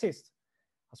there exists.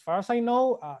 As far as I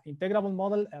know, integrable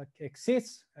model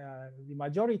exists, the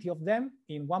majority of them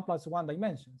in 1+1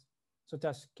 dimensions, such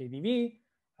as KDV,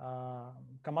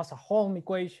 Kamasa-Holm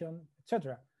equation,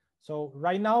 etc. So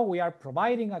right now we are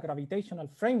providing a gravitational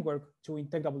framework to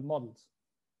integrable models,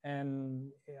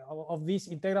 and of this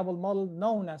integrable model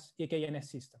known as EKNS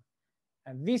system.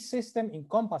 And this system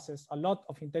encompasses a lot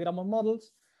of integrable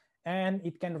models, and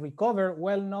it can recover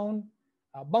well-known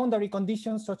boundary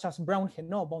conditions such as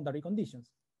Brown-Henault boundary conditions.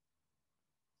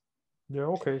 Yeah,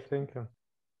 okay, thank you.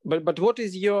 But what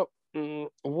is your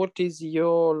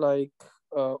like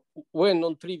where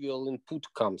non-trivial input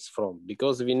comes from?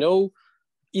 Because we know,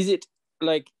 is it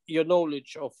like your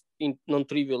knowledge of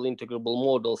non-trivial integrable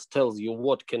models tells you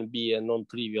what can be a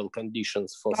non-trivial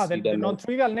conditions for the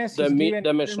non-trivialness is given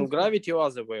dimensional gravity, or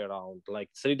other way around, like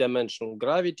 3-dimensional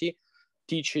gravity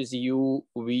teaches you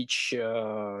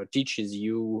teaches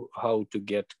you how to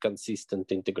get consistent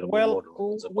integrable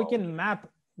model. We can map.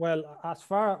 Well, as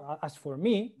far as for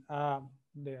me,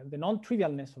 the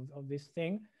non-trivialness of this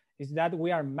thing is that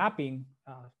we are mapping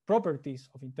properties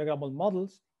of integrable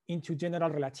models into general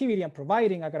relativity and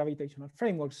providing a gravitational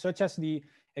framework, such as the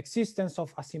existence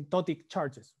of asymptotic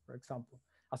charges, for example,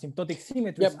 asymptotic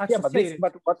symmetries.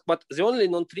 But the only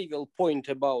non-trivial point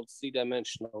about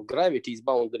 3-dimensional gravity is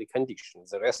boundary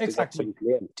conditions. The rest is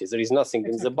absolutely empty. There is nothing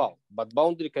in the bound, but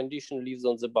boundary condition lives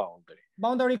on the boundary.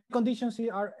 Boundary conditions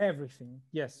are everything.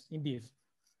 Yes, indeed.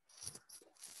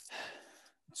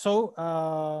 So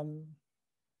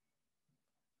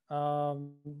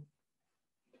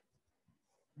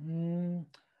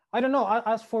I don't know.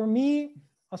 As for me,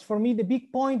 the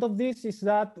big point of this is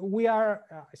that we are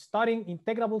studying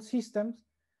integrable systems.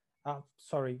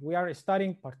 Sorry, we are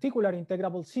studying particular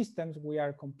integrable systems. We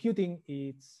are computing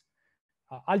its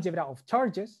algebra of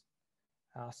charges,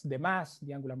 as the mass,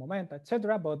 the angular momentum,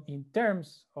 etc. But in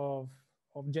terms of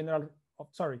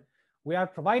we are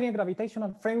providing a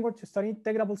gravitational framework to study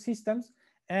integrable systems,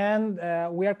 and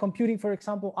we are computing, for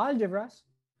example, algebras,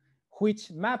 which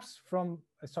maps from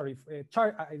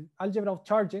algebra of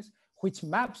charges, which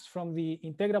maps from the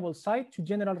integrable side to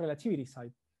general relativity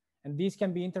side, and these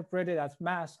can be interpreted as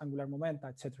mass, angular momentum,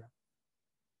 etc.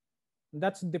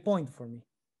 That's the point for me.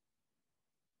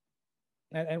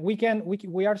 And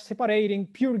we are separating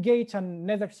pure gauge and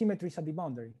nether symmetries at the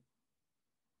boundary,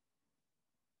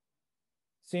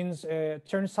 since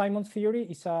Chern-Simons theory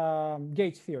is a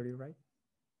gauge theory, right?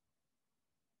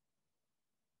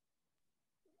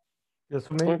 Yes,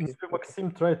 so maybe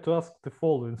Maxime tried to ask the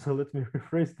following, so let me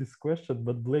rephrase this question,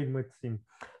 but blame Maxime.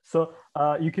 So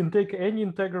you can take any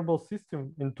integrable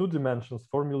system in 2 dimensions,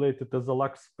 formulated as a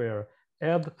Lux pair,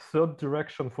 add third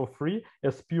direction for free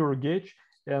as pure gauge,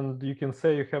 and you can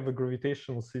say you have a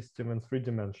gravitational system in 3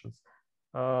 dimensions.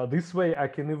 This way, I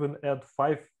can even add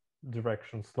 5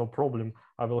 directions, no problem.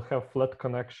 I will have flat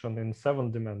connection in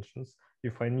 7 dimensions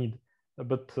if I need.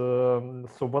 But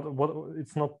so what?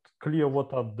 It's not clear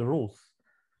what are the rules.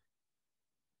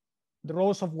 The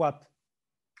rules of what?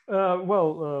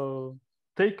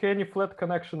 Take any flat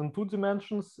connection in 2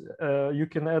 dimensions. You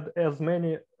can add as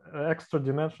many extra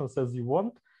dimensions as you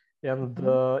want, and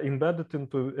embed it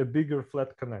into a bigger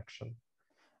flat connection.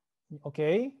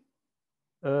 Okay.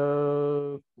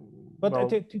 But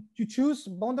to choose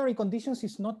boundary conditions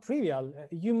is not trivial.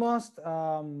 You must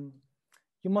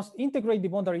integrate the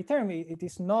boundary term. It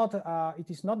is not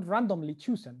randomly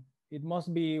chosen. It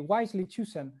must be wisely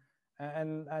chosen.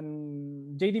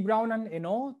 And J.D. Brown and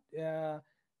Eno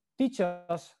teach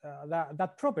us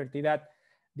that property, that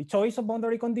the choice of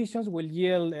boundary conditions will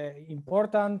yield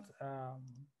important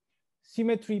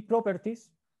symmetry properties.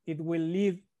 It will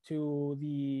lead to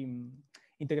the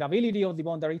integrability of the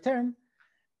boundary term.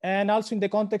 And also in the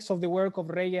context of the work of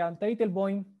Reye and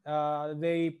Teitelboim,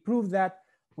 they prove that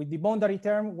with the boundary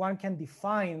term, one can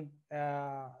define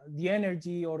the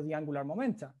energy or the angular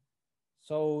momentum.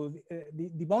 So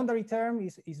the boundary term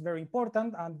is very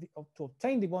important, and to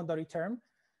obtain the boundary term,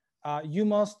 you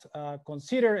must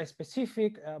consider a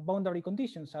specific boundary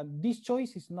conditions, and this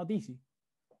choice is not easy,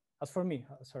 as for me,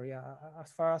 sorry,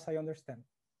 as far as I understand.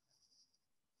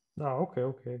 Oh,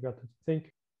 okay, got it. Thank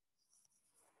you.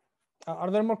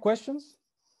 Are there more questions?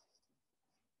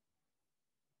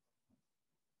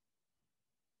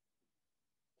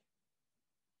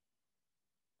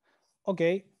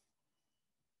 Okay.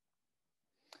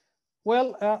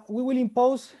 Well, we will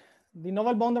impose the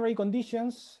novel boundary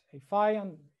conditions, phi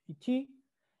and et,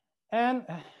 and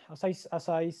as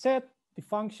I said, the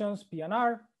functions P and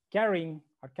R are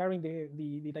carrying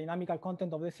the dynamical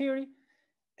content of the theory.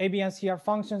 A, B, and C are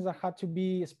functions that had to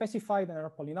be specified and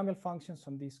are polynomial functions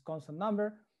on this constant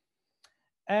number.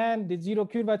 And the zero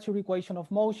curvature equation of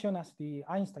motion, as the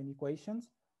Einstein equations,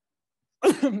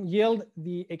 yield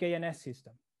the AKNS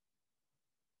system.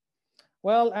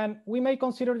 Well, and we may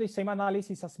consider the same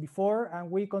analysis as before, and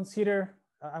we consider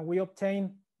and we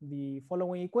obtain the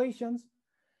following equations.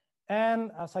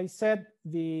 And as I said,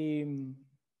 the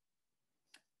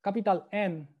capital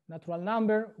N natural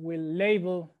number will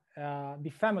label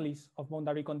the families of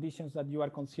boundary conditions that you are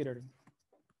considering.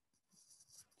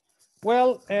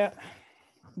 Well,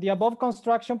 the above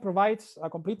construction provides a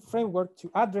complete framework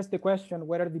to address the question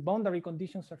whether the boundary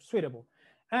conditions are suitable.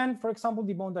 And for example,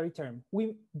 the boundary term,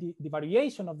 the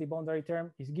variation of the boundary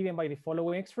term is given by the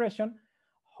following expression.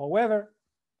 However,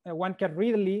 one can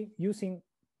readily, using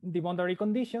the boundary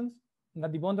conditions,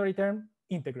 that the boundary term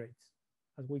integrates,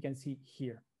 as we can see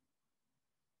here.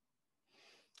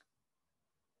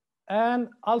 And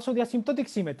also the asymptotic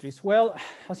symmetries. Well,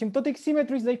 asymptotic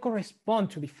symmetries, they correspond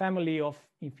to the family of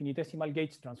infinitesimal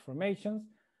gauge transformations,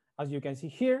 as you can see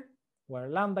here, where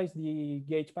lambda is the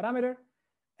gauge parameter.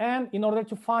 And in order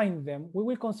to find them, we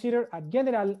will consider a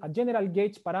general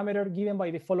gauge parameter given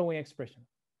by the following expression,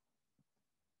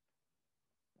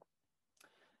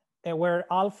 where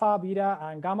alpha, beta,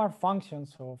 and gamma are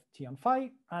functions of t and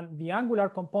phi, and the angular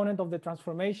component of the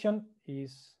transformation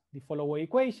is the following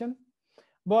equation.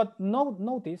 But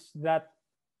notice that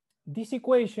this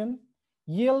equation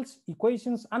yields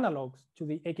equations analogs to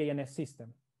the AKNS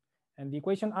system. And the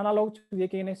equation analog to the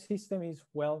AKNS system is,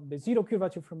 well, the zero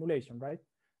curvature formulation, right?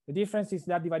 The difference is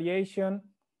that the variation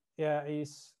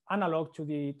is analog to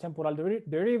the temporal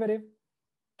derivative,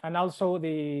 and also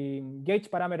the gauge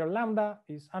parameter lambda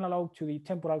is analog to the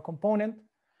temporal component.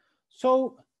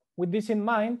 So with this in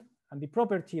mind, and the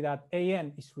property that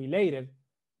AN is related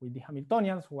with the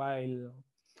Hamiltonians, while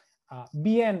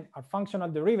Bn are functional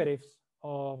derivatives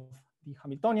of the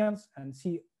Hamiltonians, and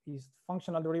C is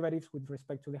functional derivatives with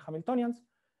respect to the Hamiltonians,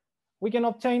 we can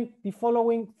obtain the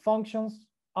following functions: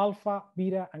 alpha,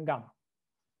 beta, and gamma.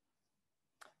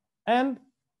 And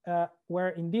where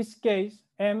in this case,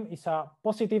 M is a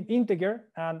positive integer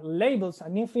and labels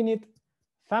an infinite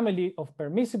family of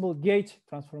permissible gauge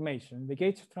transformations, the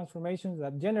gauge transformations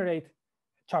that generate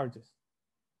charges.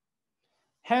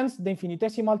 Hence, the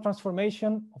infinitesimal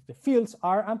transformation of the fields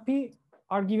R and P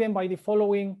are given by the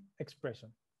following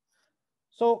expression.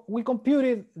 So we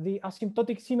computed the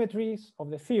asymptotic symmetries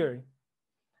of the theory,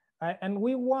 and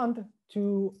we want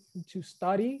to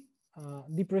study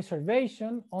the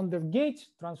preservation under gauge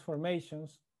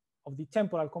transformations of the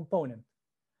temporal component.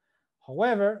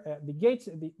 However,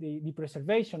 the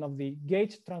preservation of the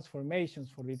gauge transformations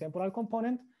for the temporal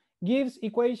component gives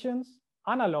equations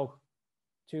analog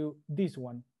to this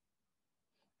one.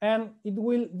 And it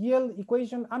will yield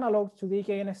equation analog to the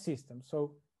EKNS system.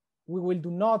 So we will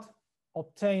do not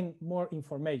obtain more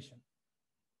information.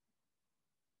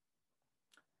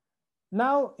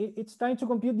 Now it's time to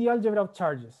compute the algebra of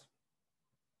charges.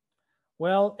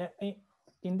 Well,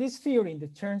 in this theory, in the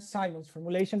Chern-Simons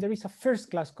formulation, there is a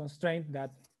first-class constraint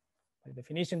that by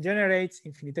definition generates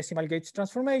infinitesimal gauge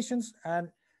transformations,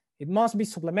 and it must be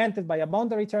supplemented by a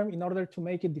boundary term in order to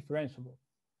make it differentiable.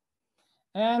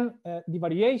 And the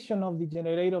variation of the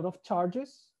generator of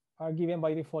charges are given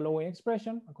by the following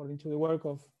expression, according to the work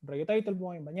of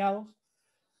Reyes-Teitelbaum and Bañados.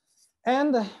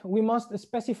 And we must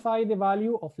specify the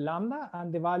value of lambda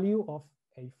and the value of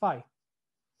A phi.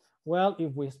 Well,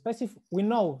 if we specify, we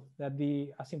know that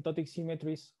the asymptotic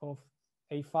symmetries of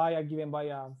A phi are given by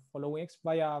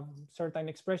a certain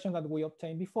expression that we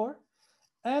obtained before,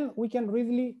 and we can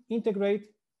readily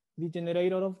integrate the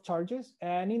generator of charges,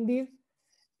 and indeed,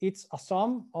 it's a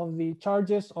sum of the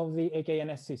charges of the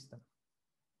EKNS system.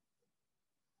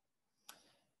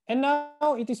 And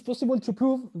now it is possible to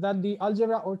prove that the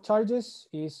algebra of charges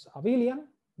is abelian,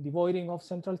 devoiding of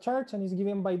central charge, and is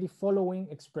given by the following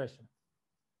expression.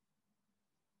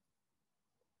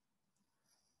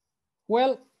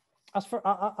 Well,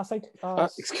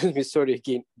 excuse me, sorry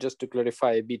again, just to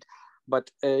clarify a bit.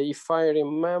 But if I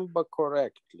remember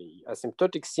correctly,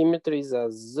 asymptotic symmetries are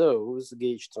those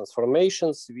gauge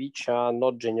transformations which are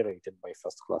not generated by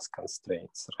first-class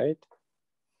constraints, right?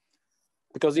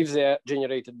 Because if they are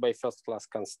generated by first-class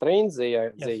constraints, they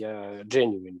are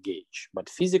genuine gauge. But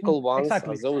physical ones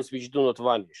are those which do not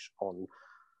vanish on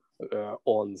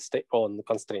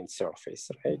constrained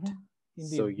surface, right?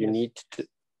 Indeed, so you need to.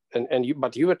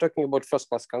 But you were talking about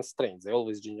first-class constraints. They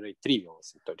always generate trivial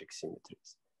asymptotic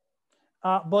symmetries.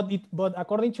 But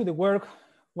according to the work,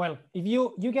 well, if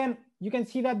you can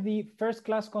see that the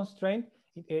first-class constraint,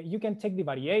 you can take the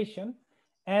variation,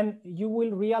 and you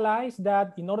will realize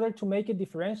that in order to make it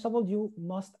differentiable, you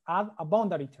must add a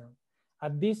boundary term.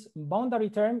 And this boundary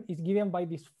term is given by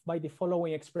the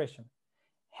following expression.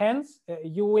 Hence,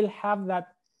 you will have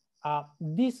that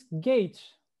this gauge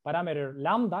parameter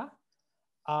lambda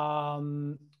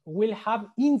will have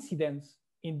incidence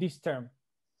in this term.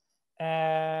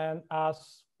 And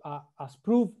as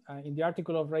proved in the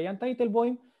article of Reyes and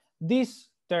Teitelbaum, this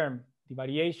term, the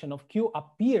variation of Q,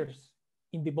 appears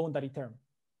in the boundary term.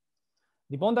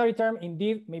 The boundary term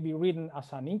indeed may be written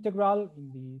as an integral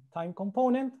in the time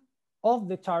component of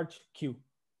the charge Q.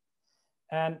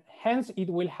 And hence it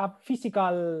will have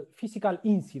physical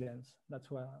incidence. That's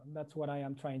what I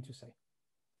am trying to say.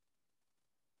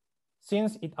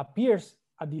 Since it appears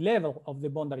at the level of the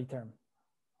boundary term.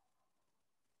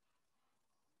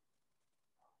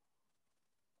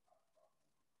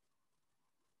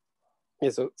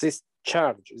 Yeah, so these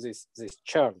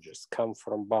charges come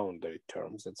from boundary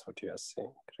terms. That's what you are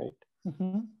saying, right?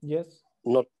 Yes.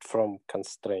 Not from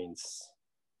constraints.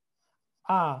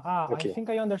 Okay. I think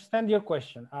I understand your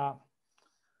question.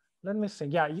 Let me see.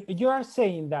 Yeah, you are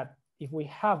saying that if we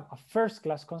have a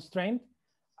first-class constraint,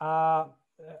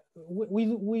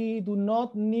 we do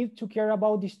not need to care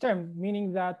about this term,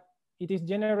 meaning that it is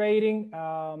generating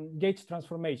gauge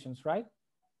transformations, right?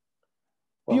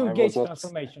 Pure gauge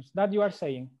transformations, that you are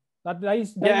saying.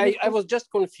 I was just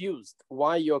confused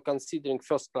why you're considering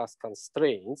first-class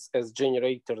constraints as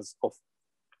generators of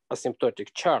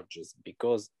asymptotic charges,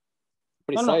 because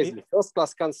precisely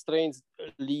first-class constraints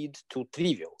lead to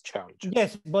trivial charges.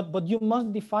 Yes, but you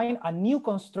must define a new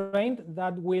constraint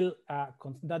that will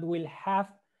have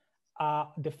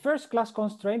the first class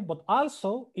constraint, but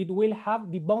also it will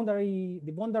have the boundary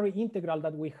integral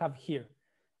that we have here.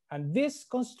 And this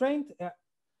constraint,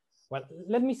 well,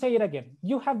 let me say it again.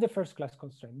 You have the first class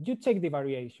constraint. You take the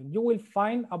variation. You will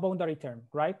find a boundary term,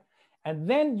 right? And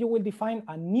then you will define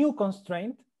a new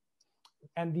constraint.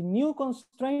 And the new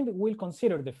constraint will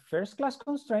consider the first class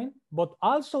constraint, but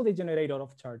also the generator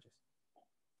of charges.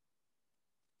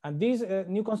 And this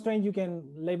new constraint you can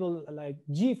label like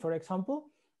G, for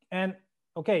example. And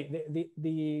okay,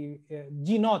 the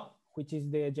G naught, which is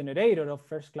the generator of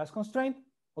first class constraint,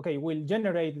 okay, will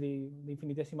generate the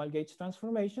infinitesimal gauge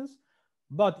transformations.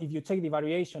 But if you take the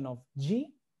variation of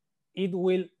G, it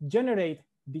will generate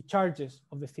the charges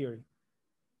of the theory.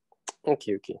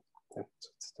 Okay, okay.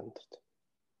 That's standard.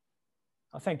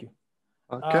 Thank you.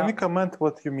 Can you comment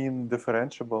what you mean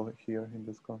differentiable here in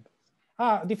this context?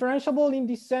 Differentiable in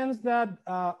the sense that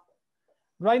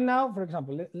right now, for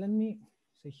example, let me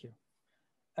say here,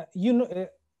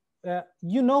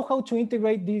 you know how to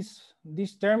integrate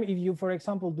this term if you, for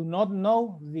example, do not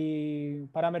know the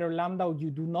parameter lambda, or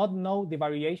you do not know the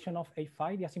variation of A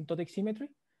phi, the asymptotic symmetry.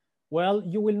 Well,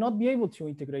 you will not be able to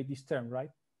integrate this term, right?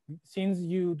 Since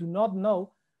you do not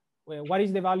know what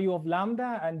is the value of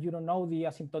lambda and you don't know the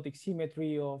asymptotic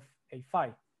symmetry of A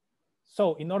phi.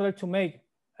 So in order to make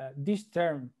this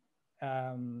term,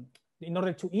 in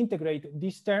order to integrate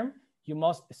this term, you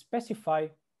must specify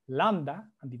lambda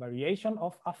and the variation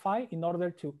of A phi in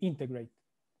order to integrate.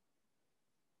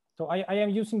 So I am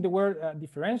using the word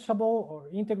differentiable or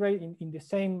integrate in the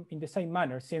same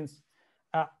manner, since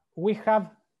we have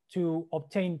to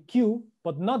obtain Q,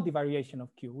 but not the variation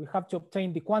of Q. We have to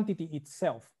obtain the quantity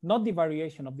itself, not the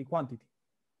variation of the quantity.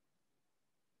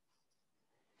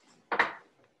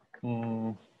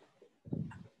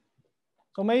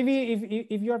 So maybe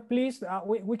if you're pleased,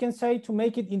 we can say to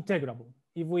make it integrable.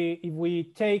 If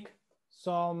we take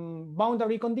some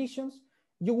boundary conditions,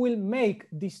 you will make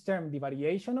this term, the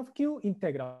variation of Q,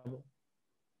 integrable.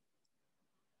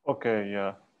 Okay,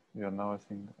 yeah. Yeah, now I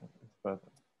think it's better.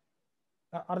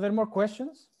 Are there more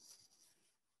questions?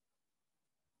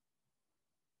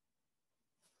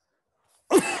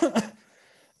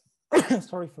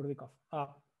 Sorry for the cough.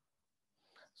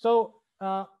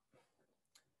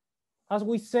 As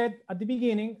we said at the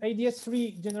beginning,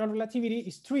 ADS3 general relativity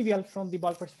is trivial from the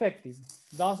bulk perspective.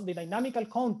 Thus, the dynamical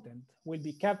content will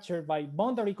be captured by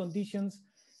boundary conditions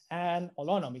and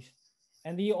holonomies.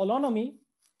 And the holonomy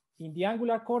in the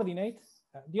angular coordinate,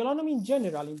 the holonomy in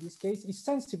general, in this case, is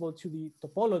sensible to the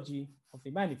topology of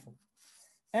the manifold.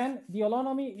 And the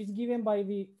holonomy is given by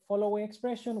the following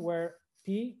expression, where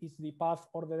P is the path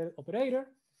ordered operator.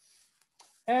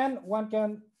 And one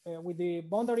can, with the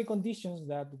boundary conditions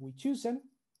that we chosen,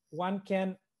 one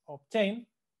can obtain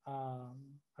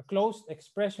a closed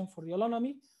expression for the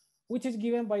holonomy, which is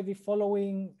given by the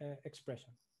following expression.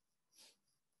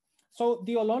 So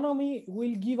the holonomy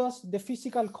will give us the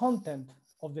physical content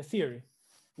of the theory,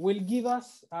 will give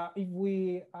us, if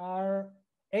we are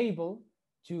able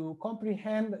to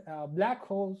comprehend black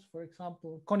holes, for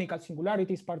example, conical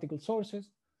singularities, particle sources,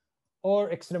 or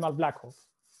extremal black holes.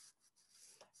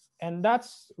 And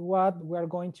that's what we're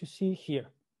going to see here.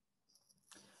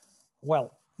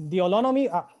 Well, the holonomy,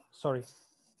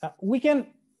 we can,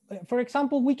 for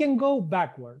example, we can go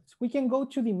backwards. We can go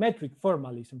to the metric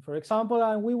formalism, for example,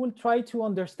 and we will try to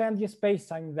understand the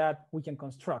spacetime that we can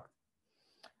construct.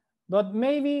 But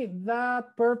maybe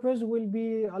that purpose will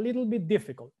be a little bit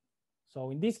difficult.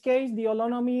 So in this case, the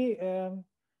holonomy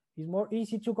is more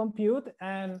easy to compute,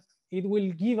 and it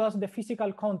will give us the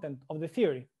physical content of the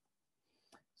theory.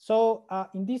 So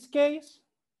in this case,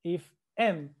 if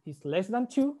M is less than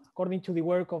 2, according to the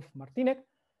work of Martinez,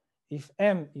 if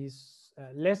M is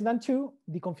less than 2,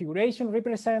 the configuration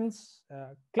represents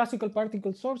classical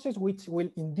particle sources which will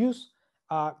induce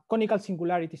conical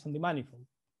singularities on the manifold.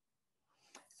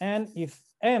 And if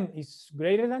M is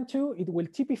greater than 2, it will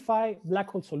typify black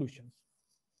hole solutions.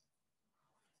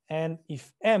 And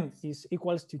if M is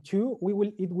equals to 2,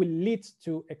 it will lead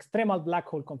to extremal black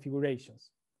hole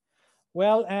configurations.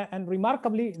 Well, and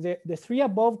remarkably, the three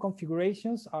above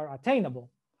configurations are attainable.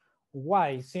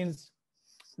 Why? Since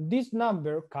this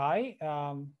number chi,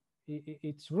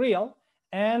 it's real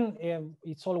and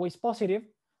it's always positive.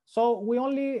 So we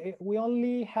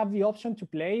only have the option to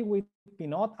play with P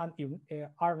naught and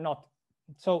R naught.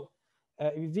 So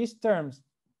if these terms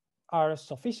are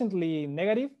sufficiently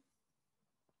negative,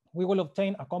 we will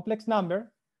obtain a complex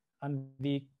number, and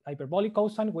the hyperbolic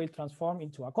cosine will transform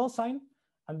into a cosine.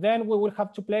 And then we will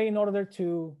have to play in order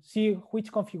to see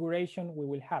which configuration we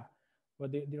will have.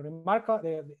 But the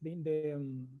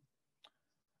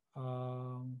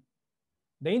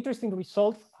interesting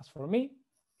result, as for me,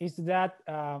 is that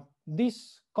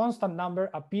this constant number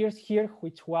appears here,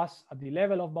 which was at the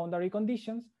level of boundary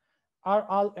conditions,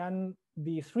 and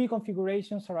the three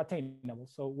configurations are attainable.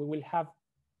 So we will have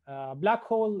black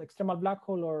hole, extremal black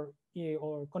hole, or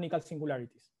conical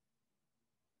singularities.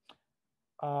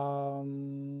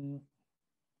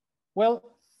 Well,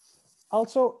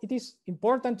 also it is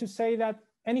important to say that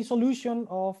any solution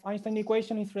of Einstein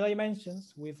equation in 3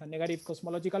 dimensions with a negative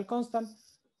cosmological constant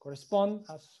correspond,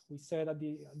 as we said at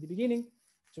the beginning,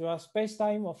 to a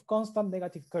spacetime of constant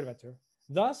negative curvature.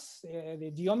 Thus,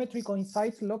 the geometry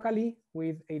coincides locally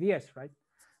with ADS, right?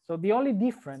 So the only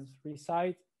difference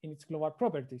resides in its global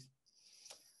properties.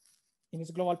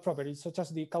 Such as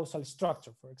the causal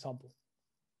structure, for example.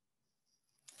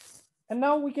 And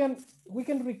now we can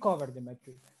recover the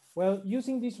metric. Well,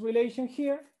 using this relation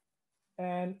here,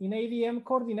 and in ADM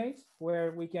coordinates,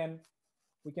 where we can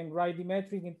write the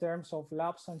metric in terms of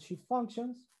lapse and shift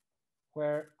functions,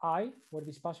 where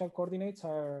the spatial coordinates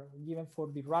are given for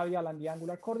the radial and the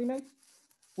angular coordinates,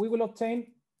 we will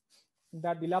obtain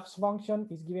that the lapse function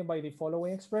is given by the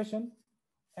following expression,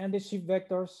 and the shift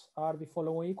vectors are the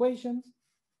following equations.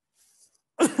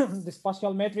 The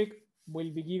spatial metric will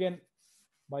be given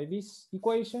by this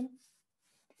equation,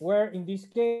 where in this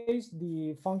case,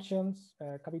 the functions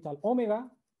capital omega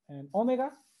and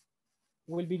omega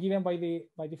will be given by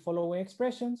the following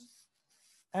expressions,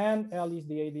 and L is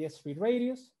the ADS free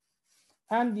radius,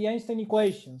 and the Einstein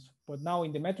equations, but now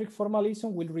in the metric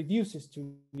formalism, will reduces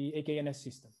to the AKNS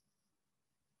system.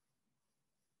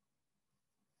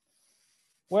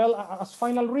 Well, as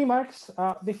final remarks,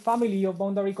 the family of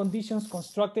boundary conditions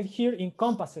constructed here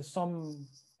encompasses some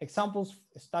examples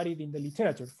studied in the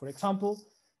literature. For example,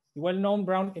 the well-known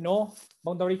Brown-Hainaut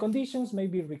boundary conditions may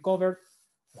be recovered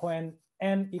when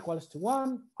n equals to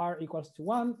 1, r equals to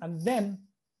 1, and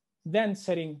then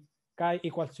setting chi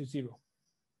equals to 0.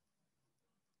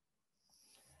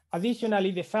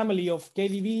 Additionally, the family of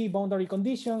KDB boundary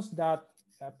conditions that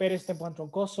Perez, Tempo, and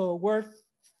Troncoso worked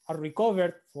are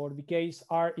recovered for the case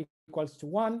r equals to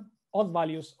 1, odd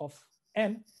values of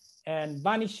n, and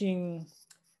vanishing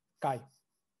chi.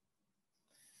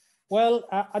 Well,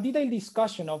 a detailed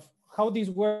discussion of how this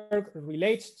work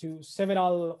relates to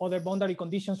several other boundary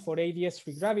conditions for ADS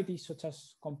free gravity, such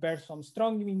as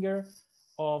Compare-Stronginger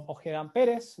of Ojeda and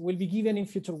Perez, will be given in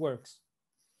future works.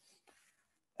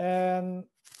 And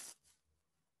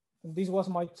this was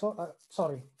my talk.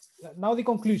 Sorry. Now the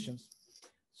conclusions.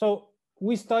 So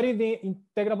we studied the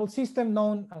integrable system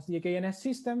known as the AKNS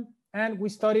system, and we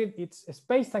studied its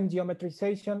space-time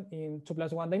geometrization in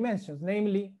 2+1 dimensions.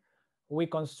 Namely, we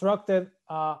constructed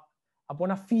a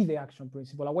bona fide action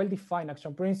principle, a well-defined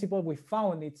action principle. We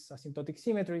found its asymptotic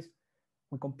symmetries.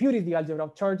 We computed the algebra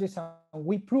of charges, and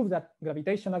we proved that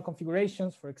gravitational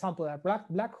configurations, for example, that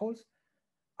black holes,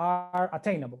 are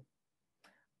attainable.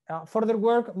 Further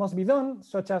work must be done,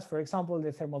 such as, for example,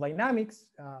 the thermodynamics,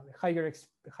 the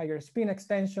higher spin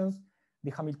extensions,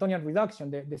 the Hamiltonian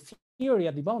reduction, the theory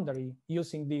at the boundary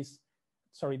using this,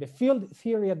 the field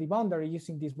theory at the boundary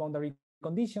using these boundary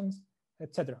conditions,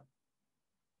 etc.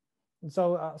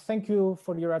 So thank you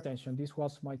for your attention. This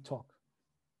was my talk.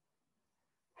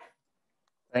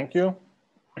 Thank you.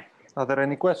 Are there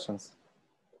any questions?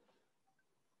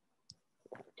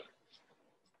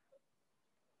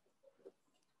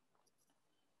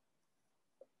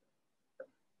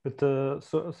 But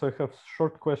so I have a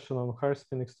short question on higher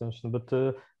spin extension, but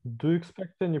do you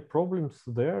expect any problems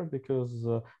there? Because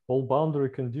all boundary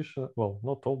conditions, well,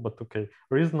 not all, but okay,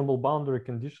 reasonable boundary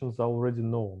conditions are already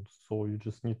known. So you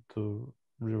just need to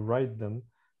rewrite them,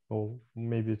 or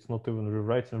maybe it's not even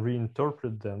rewrite and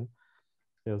reinterpret them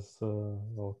as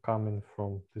well, coming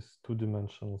from these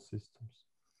two-dimensional systems.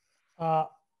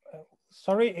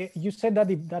 Sorry, you said that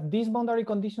these boundary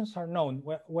conditions are known.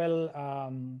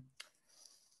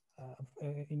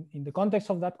 In the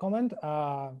context of that comment,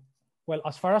 well,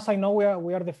 as far as I know,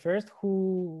 we are the first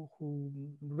who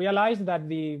realized that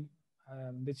the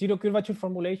zero curvature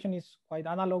formulation is quite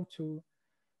analog to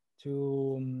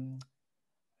the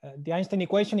Einstein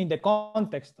equation in the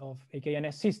context of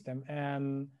AKNS system.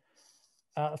 And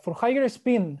for higher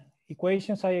spin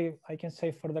equations, I can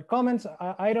say further comments.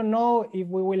 I don't know if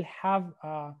we will have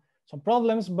some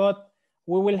problems, but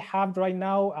we will have right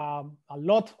now a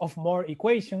lot of more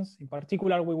equations. In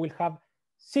particular, we will have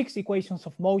 6 equations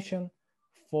of motion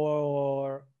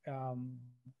for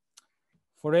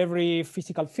every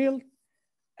physical field.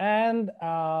 And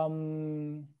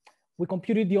we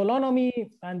computed the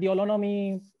holonomy, and the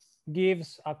holonomy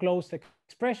gives a closed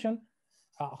expression.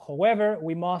 However,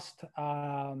 we must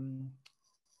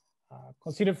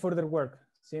consider further work,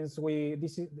 since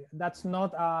that's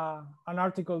not an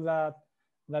article that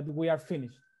we are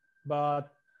finished,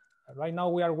 but right now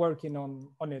we are working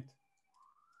on it.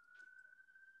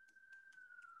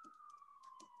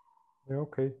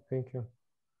 Okay, thank you.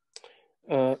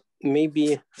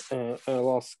 Maybe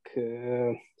I'll ask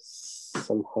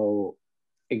somehow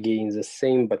again the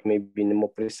same, but maybe in a more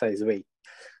precise way.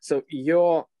 So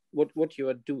what you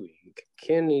are doing,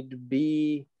 can it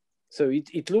be? So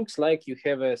it looks like you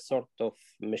have a sort of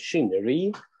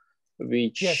machinery,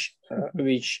 which yes.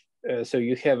 So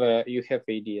you have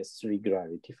ADS3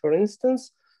 gravity, for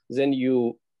instance. Then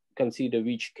you consider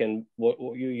which can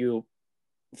you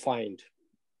find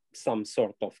some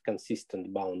sort of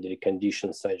consistent boundary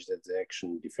condition such that the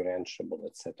action is differentiable,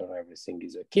 etc. Everything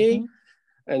is okay,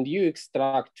 and you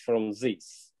extract from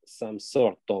this some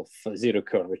sort of zero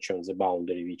curvature on the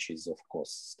boundary, which is of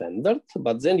course standard.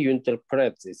 But then you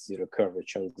interpret this zero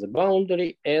curvature on the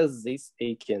boundary as this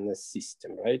AKNS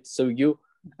system, right? So you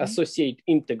associate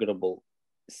integrable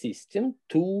system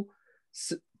to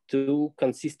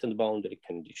consistent boundary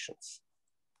conditions.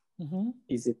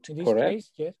 Is it in correct? This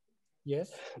case,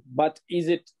 yes. But is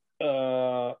it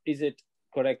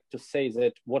correct to say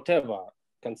that whatever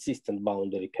consistent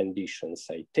boundary conditions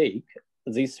I take,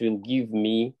 this will give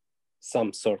me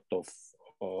some sort of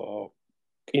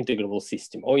integrable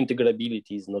system, or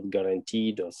integrability is not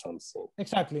guaranteed or something?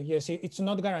 Exactly, yes, it's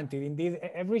not guaranteed. Indeed,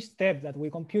 every step that we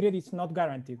computed is not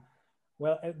guaranteed.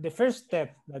 Well, the first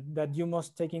step that you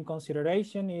must take in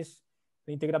consideration is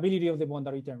the integrability of the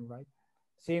boundary term, right?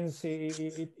 Since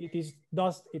it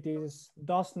does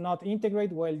not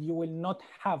integrate, well, you will not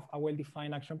have a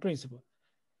well-defined action principle.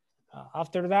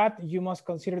 After that, you must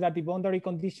consider that the boundary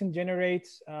condition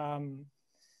generates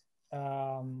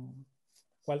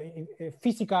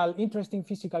interesting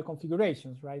physical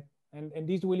configurations, right? And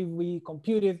this will be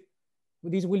computed.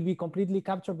 This will be completely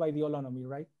captured by the holonomy,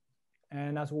 right?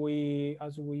 And as we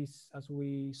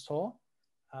saw,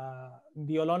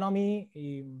 the holonomy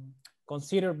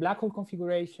consider black hole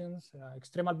configurations,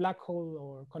 extremal black hole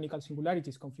or conical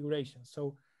singularities configurations.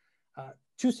 So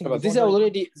choosing. But these are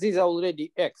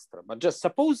already extra. But just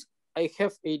suppose I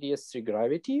have ADS3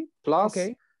 gravity plus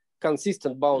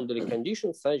consistent boundary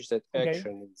conditions such that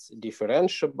action is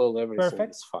differentiable, everything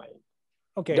is fine.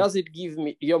 Okay. Does it give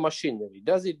me your machinery?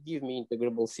 Does it give me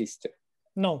integrable system?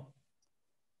 No.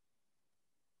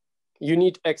 You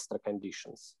need extra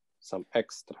conditions, some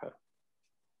extra.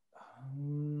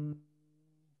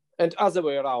 And other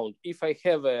way around, if I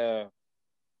have a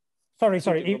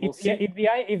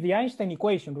if the Einstein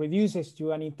equation reduces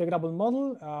to an integrable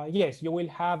model, yes, you will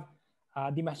have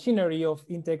the machinery of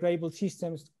integrable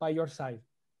systems by your side.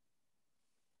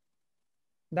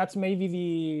 That's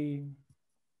maybe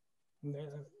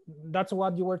that's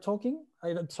what you were talking.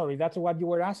 That's what you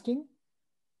were asking.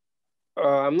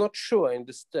 I'm not sure I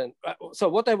understand. So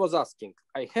what I was asking,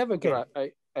 I have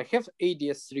I have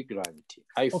ADS3 gravity.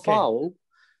 I found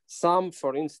some,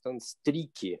 for instance,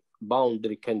 tricky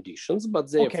boundary conditions,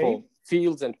 but therefore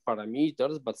fields and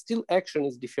parameters, but still action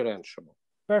is differentiable.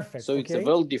 Perfect. So it's a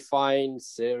well-defined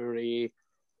theory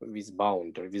with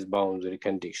boundary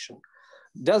condition.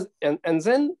 And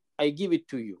then I give it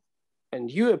to you, and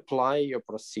you apply your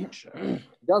procedure.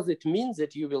 Does it mean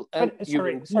that you will as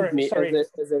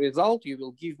a result, you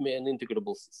will give me an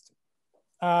integrable system?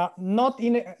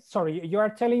 You are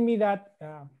telling me that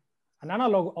an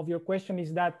analog of your question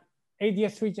is that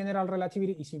ADS3 general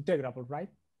relativity is integrable, right?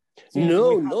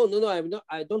 No,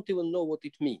 I don't even know what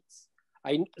it means.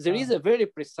 There is a very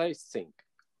precise thing.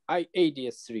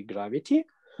 ADS3 gravity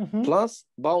plus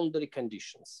boundary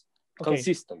conditions,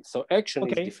 consistent. So action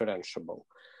is differentiable.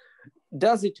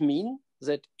 Does it mean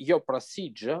that your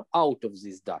procedure out of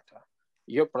this data,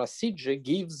 your procedure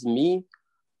gives me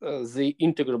the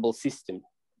integrable system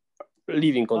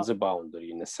living on the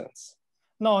boundary in a sense?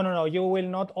 No. You will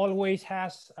not always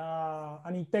have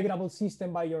an integrable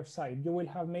system by your side. You will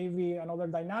have maybe another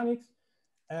dynamics,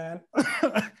 and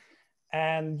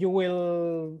and you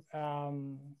will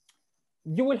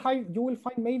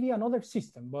find maybe another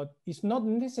system, but it's not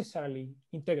necessarily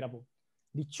integrable.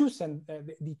 The choice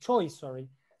for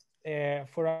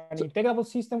an integrable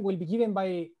system will be given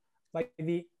by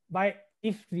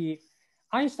if the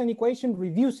Einstein equation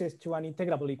reduces to an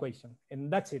integrable equation,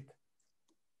 and that's it.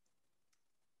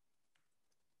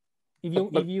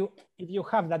 if you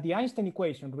have that the Einstein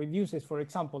equation reduces, for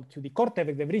example, to the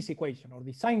Korteweg-de Vries equation or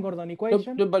the Sine-Gordon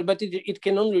equation. No, but it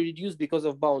can only reduce because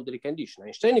of boundary condition.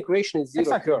 Einstein equation is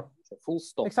zero curve, full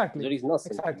stop. Exactly. There is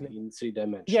nothing in 3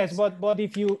 dimensions. Yes, but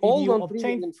if you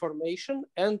obtain information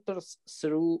enters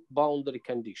through boundary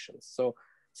conditions. So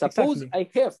suppose I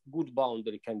have good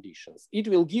boundary conditions, it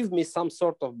will give me some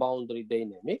sort of boundary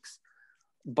dynamics,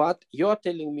 but you're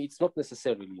telling me it's not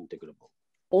necessarily integrable.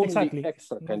 Only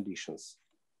extra conditions.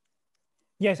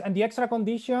 Yes, and the extra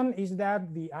condition is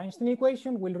that the Einstein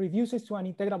equation will reduce it to an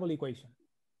integrable equation.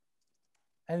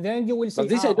 And then you will say, but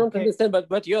this I don't understand,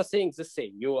 but you're saying the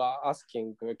same. You are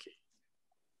asking, okay.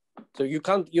 So you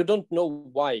don't know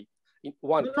why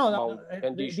one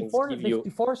condition give you.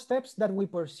 The 4 steps that we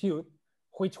pursued,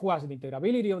 which was the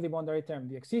integrability of the boundary term,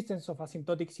 the existence of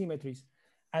asymptotic symmetries,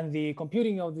 and the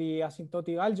computing of the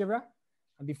asymptotic algebra,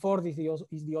 and the 4th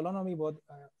is the holonomy, but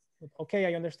okay,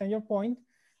 I understand your point.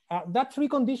 That 3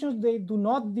 conditions, they do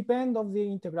not depend on the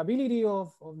integrability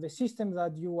of the system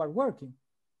that you are working.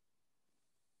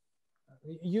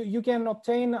 You can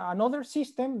obtain another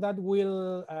system that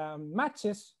will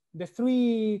matches the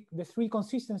three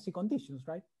consistency conditions,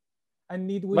 right?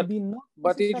 And it will be not.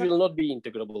 But it will not be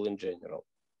integrable in general.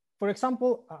 For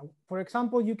example,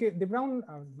 you can the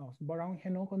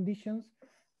Brown-Henault conditions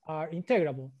are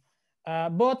integrable.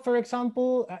 But for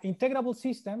example, integrable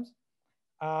systems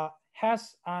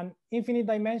has an infinite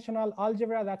dimensional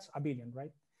algebra that's abelian,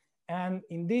 right? And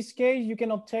in this case, you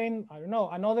can obtain, I don't know,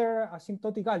 another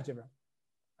asymptotic algebra.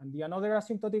 And the another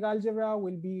asymptotic algebra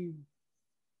will be,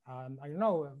 I don't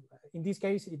know, in this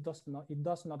case, it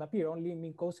does not appear, only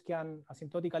Minkowskian,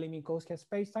 asymptotically Minkowskian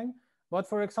spacetime. But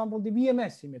for example, the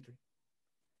BMS symmetry.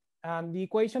 And the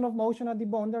equation of motion at the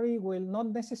boundary will not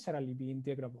necessarily be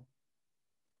integrable.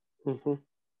 Mm-hmm.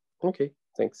 Okay,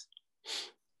 thanks.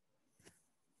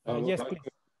 Yes, please.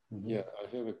 Yeah,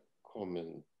 I have a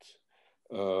comment.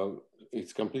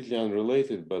 It's completely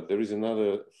unrelated, but there is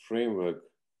another framework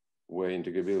where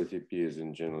integrability appears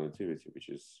in general relativity, which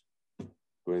is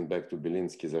going back to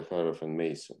Belinsky, Zakharov, and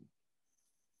Mason.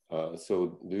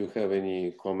 So do you have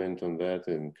any comment on that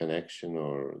in connection,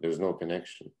 or there's no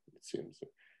connection, it seems?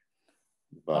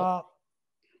 But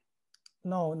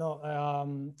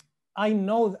no. I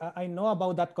know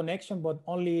about that connection, but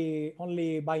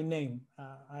only by name.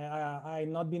 I've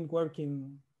not been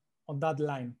working on that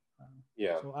line.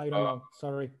 Yeah. So I don't know.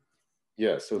 Sorry.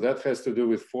 Yeah. So that has to do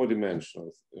with 4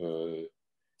 dimensions.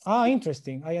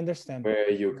 Interesting. I understand. Where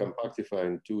you compactify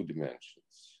in 2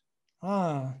 dimensions.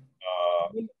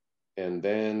 And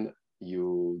then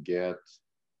you get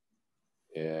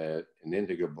an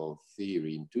integrable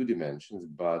theory in 2 dimensions,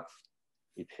 but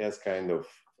it has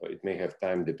it may have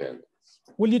time dependence.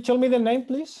 Will you tell me the name,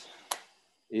 please?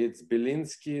 It's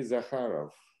Belinsky,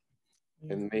 Zakharov,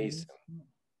 and Mason.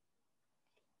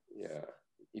 Yeah.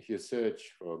 If you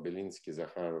search for Belinsky,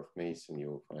 Zakharov, Mason,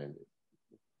 you'll find it.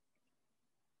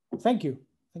 Thank you.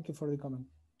 Thank you for the comment.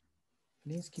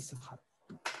 Belinsky, Zakharov.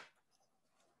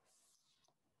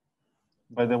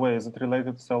 By the way, is it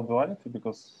related to self-duality?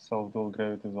 Because self-dual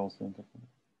gravity is also integrable.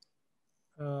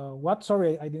 What?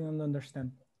 Sorry, I didn't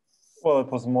understand. Well,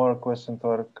 it was more a question to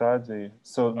Arkady.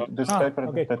 So this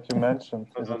paper that you mentioned,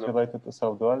 is it related to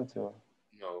self-duality? Or?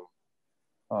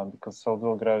 No. Because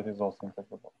self-dual gravity is also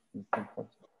integrable.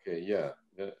 Okay, yeah.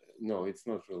 No, it's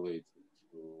not related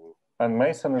to... And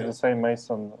Mason is the same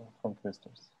Mason from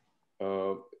twistors.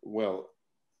 Well,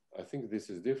 I think this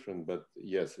is different, but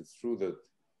yes, it's true that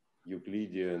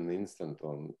Euclidean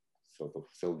instanton sort of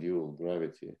self-dual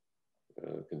gravity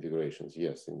configurations,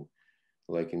 yes,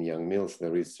 like in Young-Mills,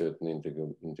 there is certain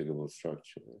integrable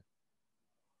structure.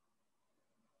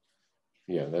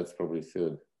 Yeah, that's probably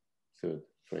third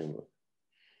framework.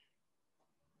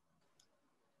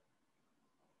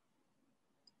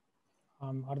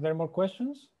 Are there more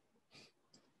questions?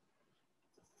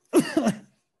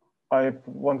 I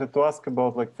wanted to ask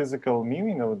about like physical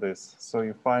meaning of this. So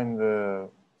you find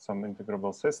some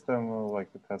integrable system, like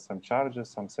it has some charges,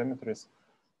 some symmetries.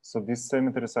 So these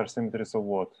symmetries are symmetries of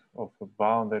what? Of a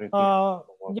boundary?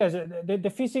 Yes,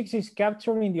 the physics is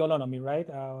captured in the holonomy, right?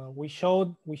 We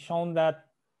shown that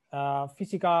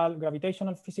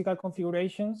gravitational physical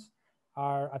configurations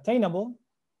are attainable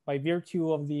by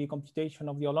virtue of the computation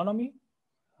of the holonomy.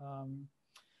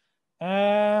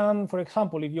 And for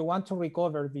example, if you want to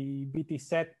recover the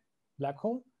BTZ black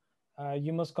hole,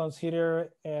 you must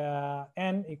consider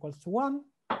n equals to 1,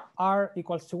 r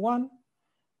equals to 1,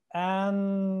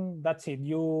 and that's it.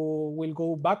 You will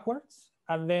go backwards,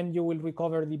 and then you will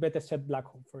recover the BTZ black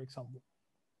hole, for example.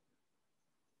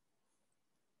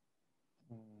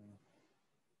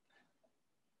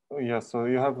 Yeah, so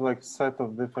you have like set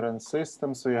of different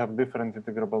systems, so you have different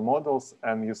integrable models,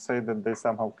 and you say that they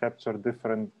somehow capture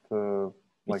different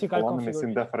like holonomies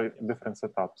in different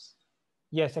setups.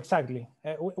 Yes, exactly.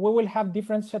 We will have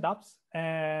different setups,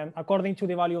 and according to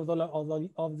the value of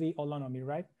the holonomy,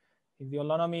 right? If the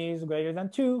holonomy is greater than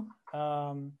 2,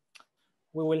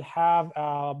 we will have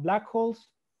black holes.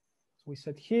 So we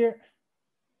set here.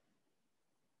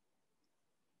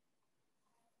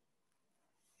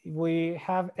 If we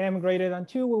have m greater than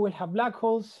 2, we will have black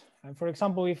holes. And for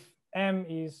example, if m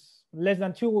is less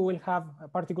than 2, we will have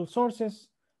particle sources.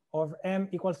 Or m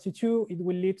equals to 2, it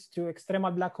will lead to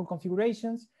extremal black hole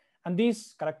configurations. And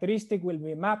this characteristic will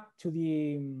be mapped to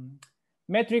the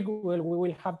metric where we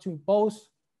will have to impose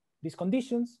these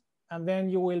conditions. And then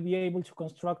you will be able to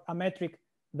construct a metric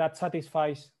that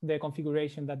satisfies the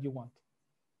configuration that you want.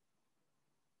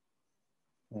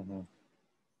 Mm-hmm.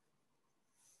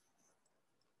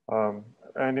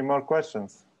 Any more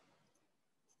questions?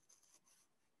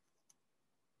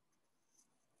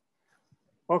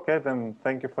 Okay, then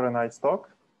thank you for a nice talk.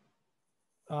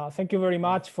 Thank you very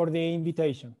much for the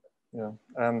invitation. Yeah,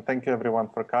 and thank you everyone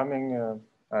for coming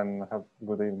and have a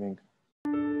good evening.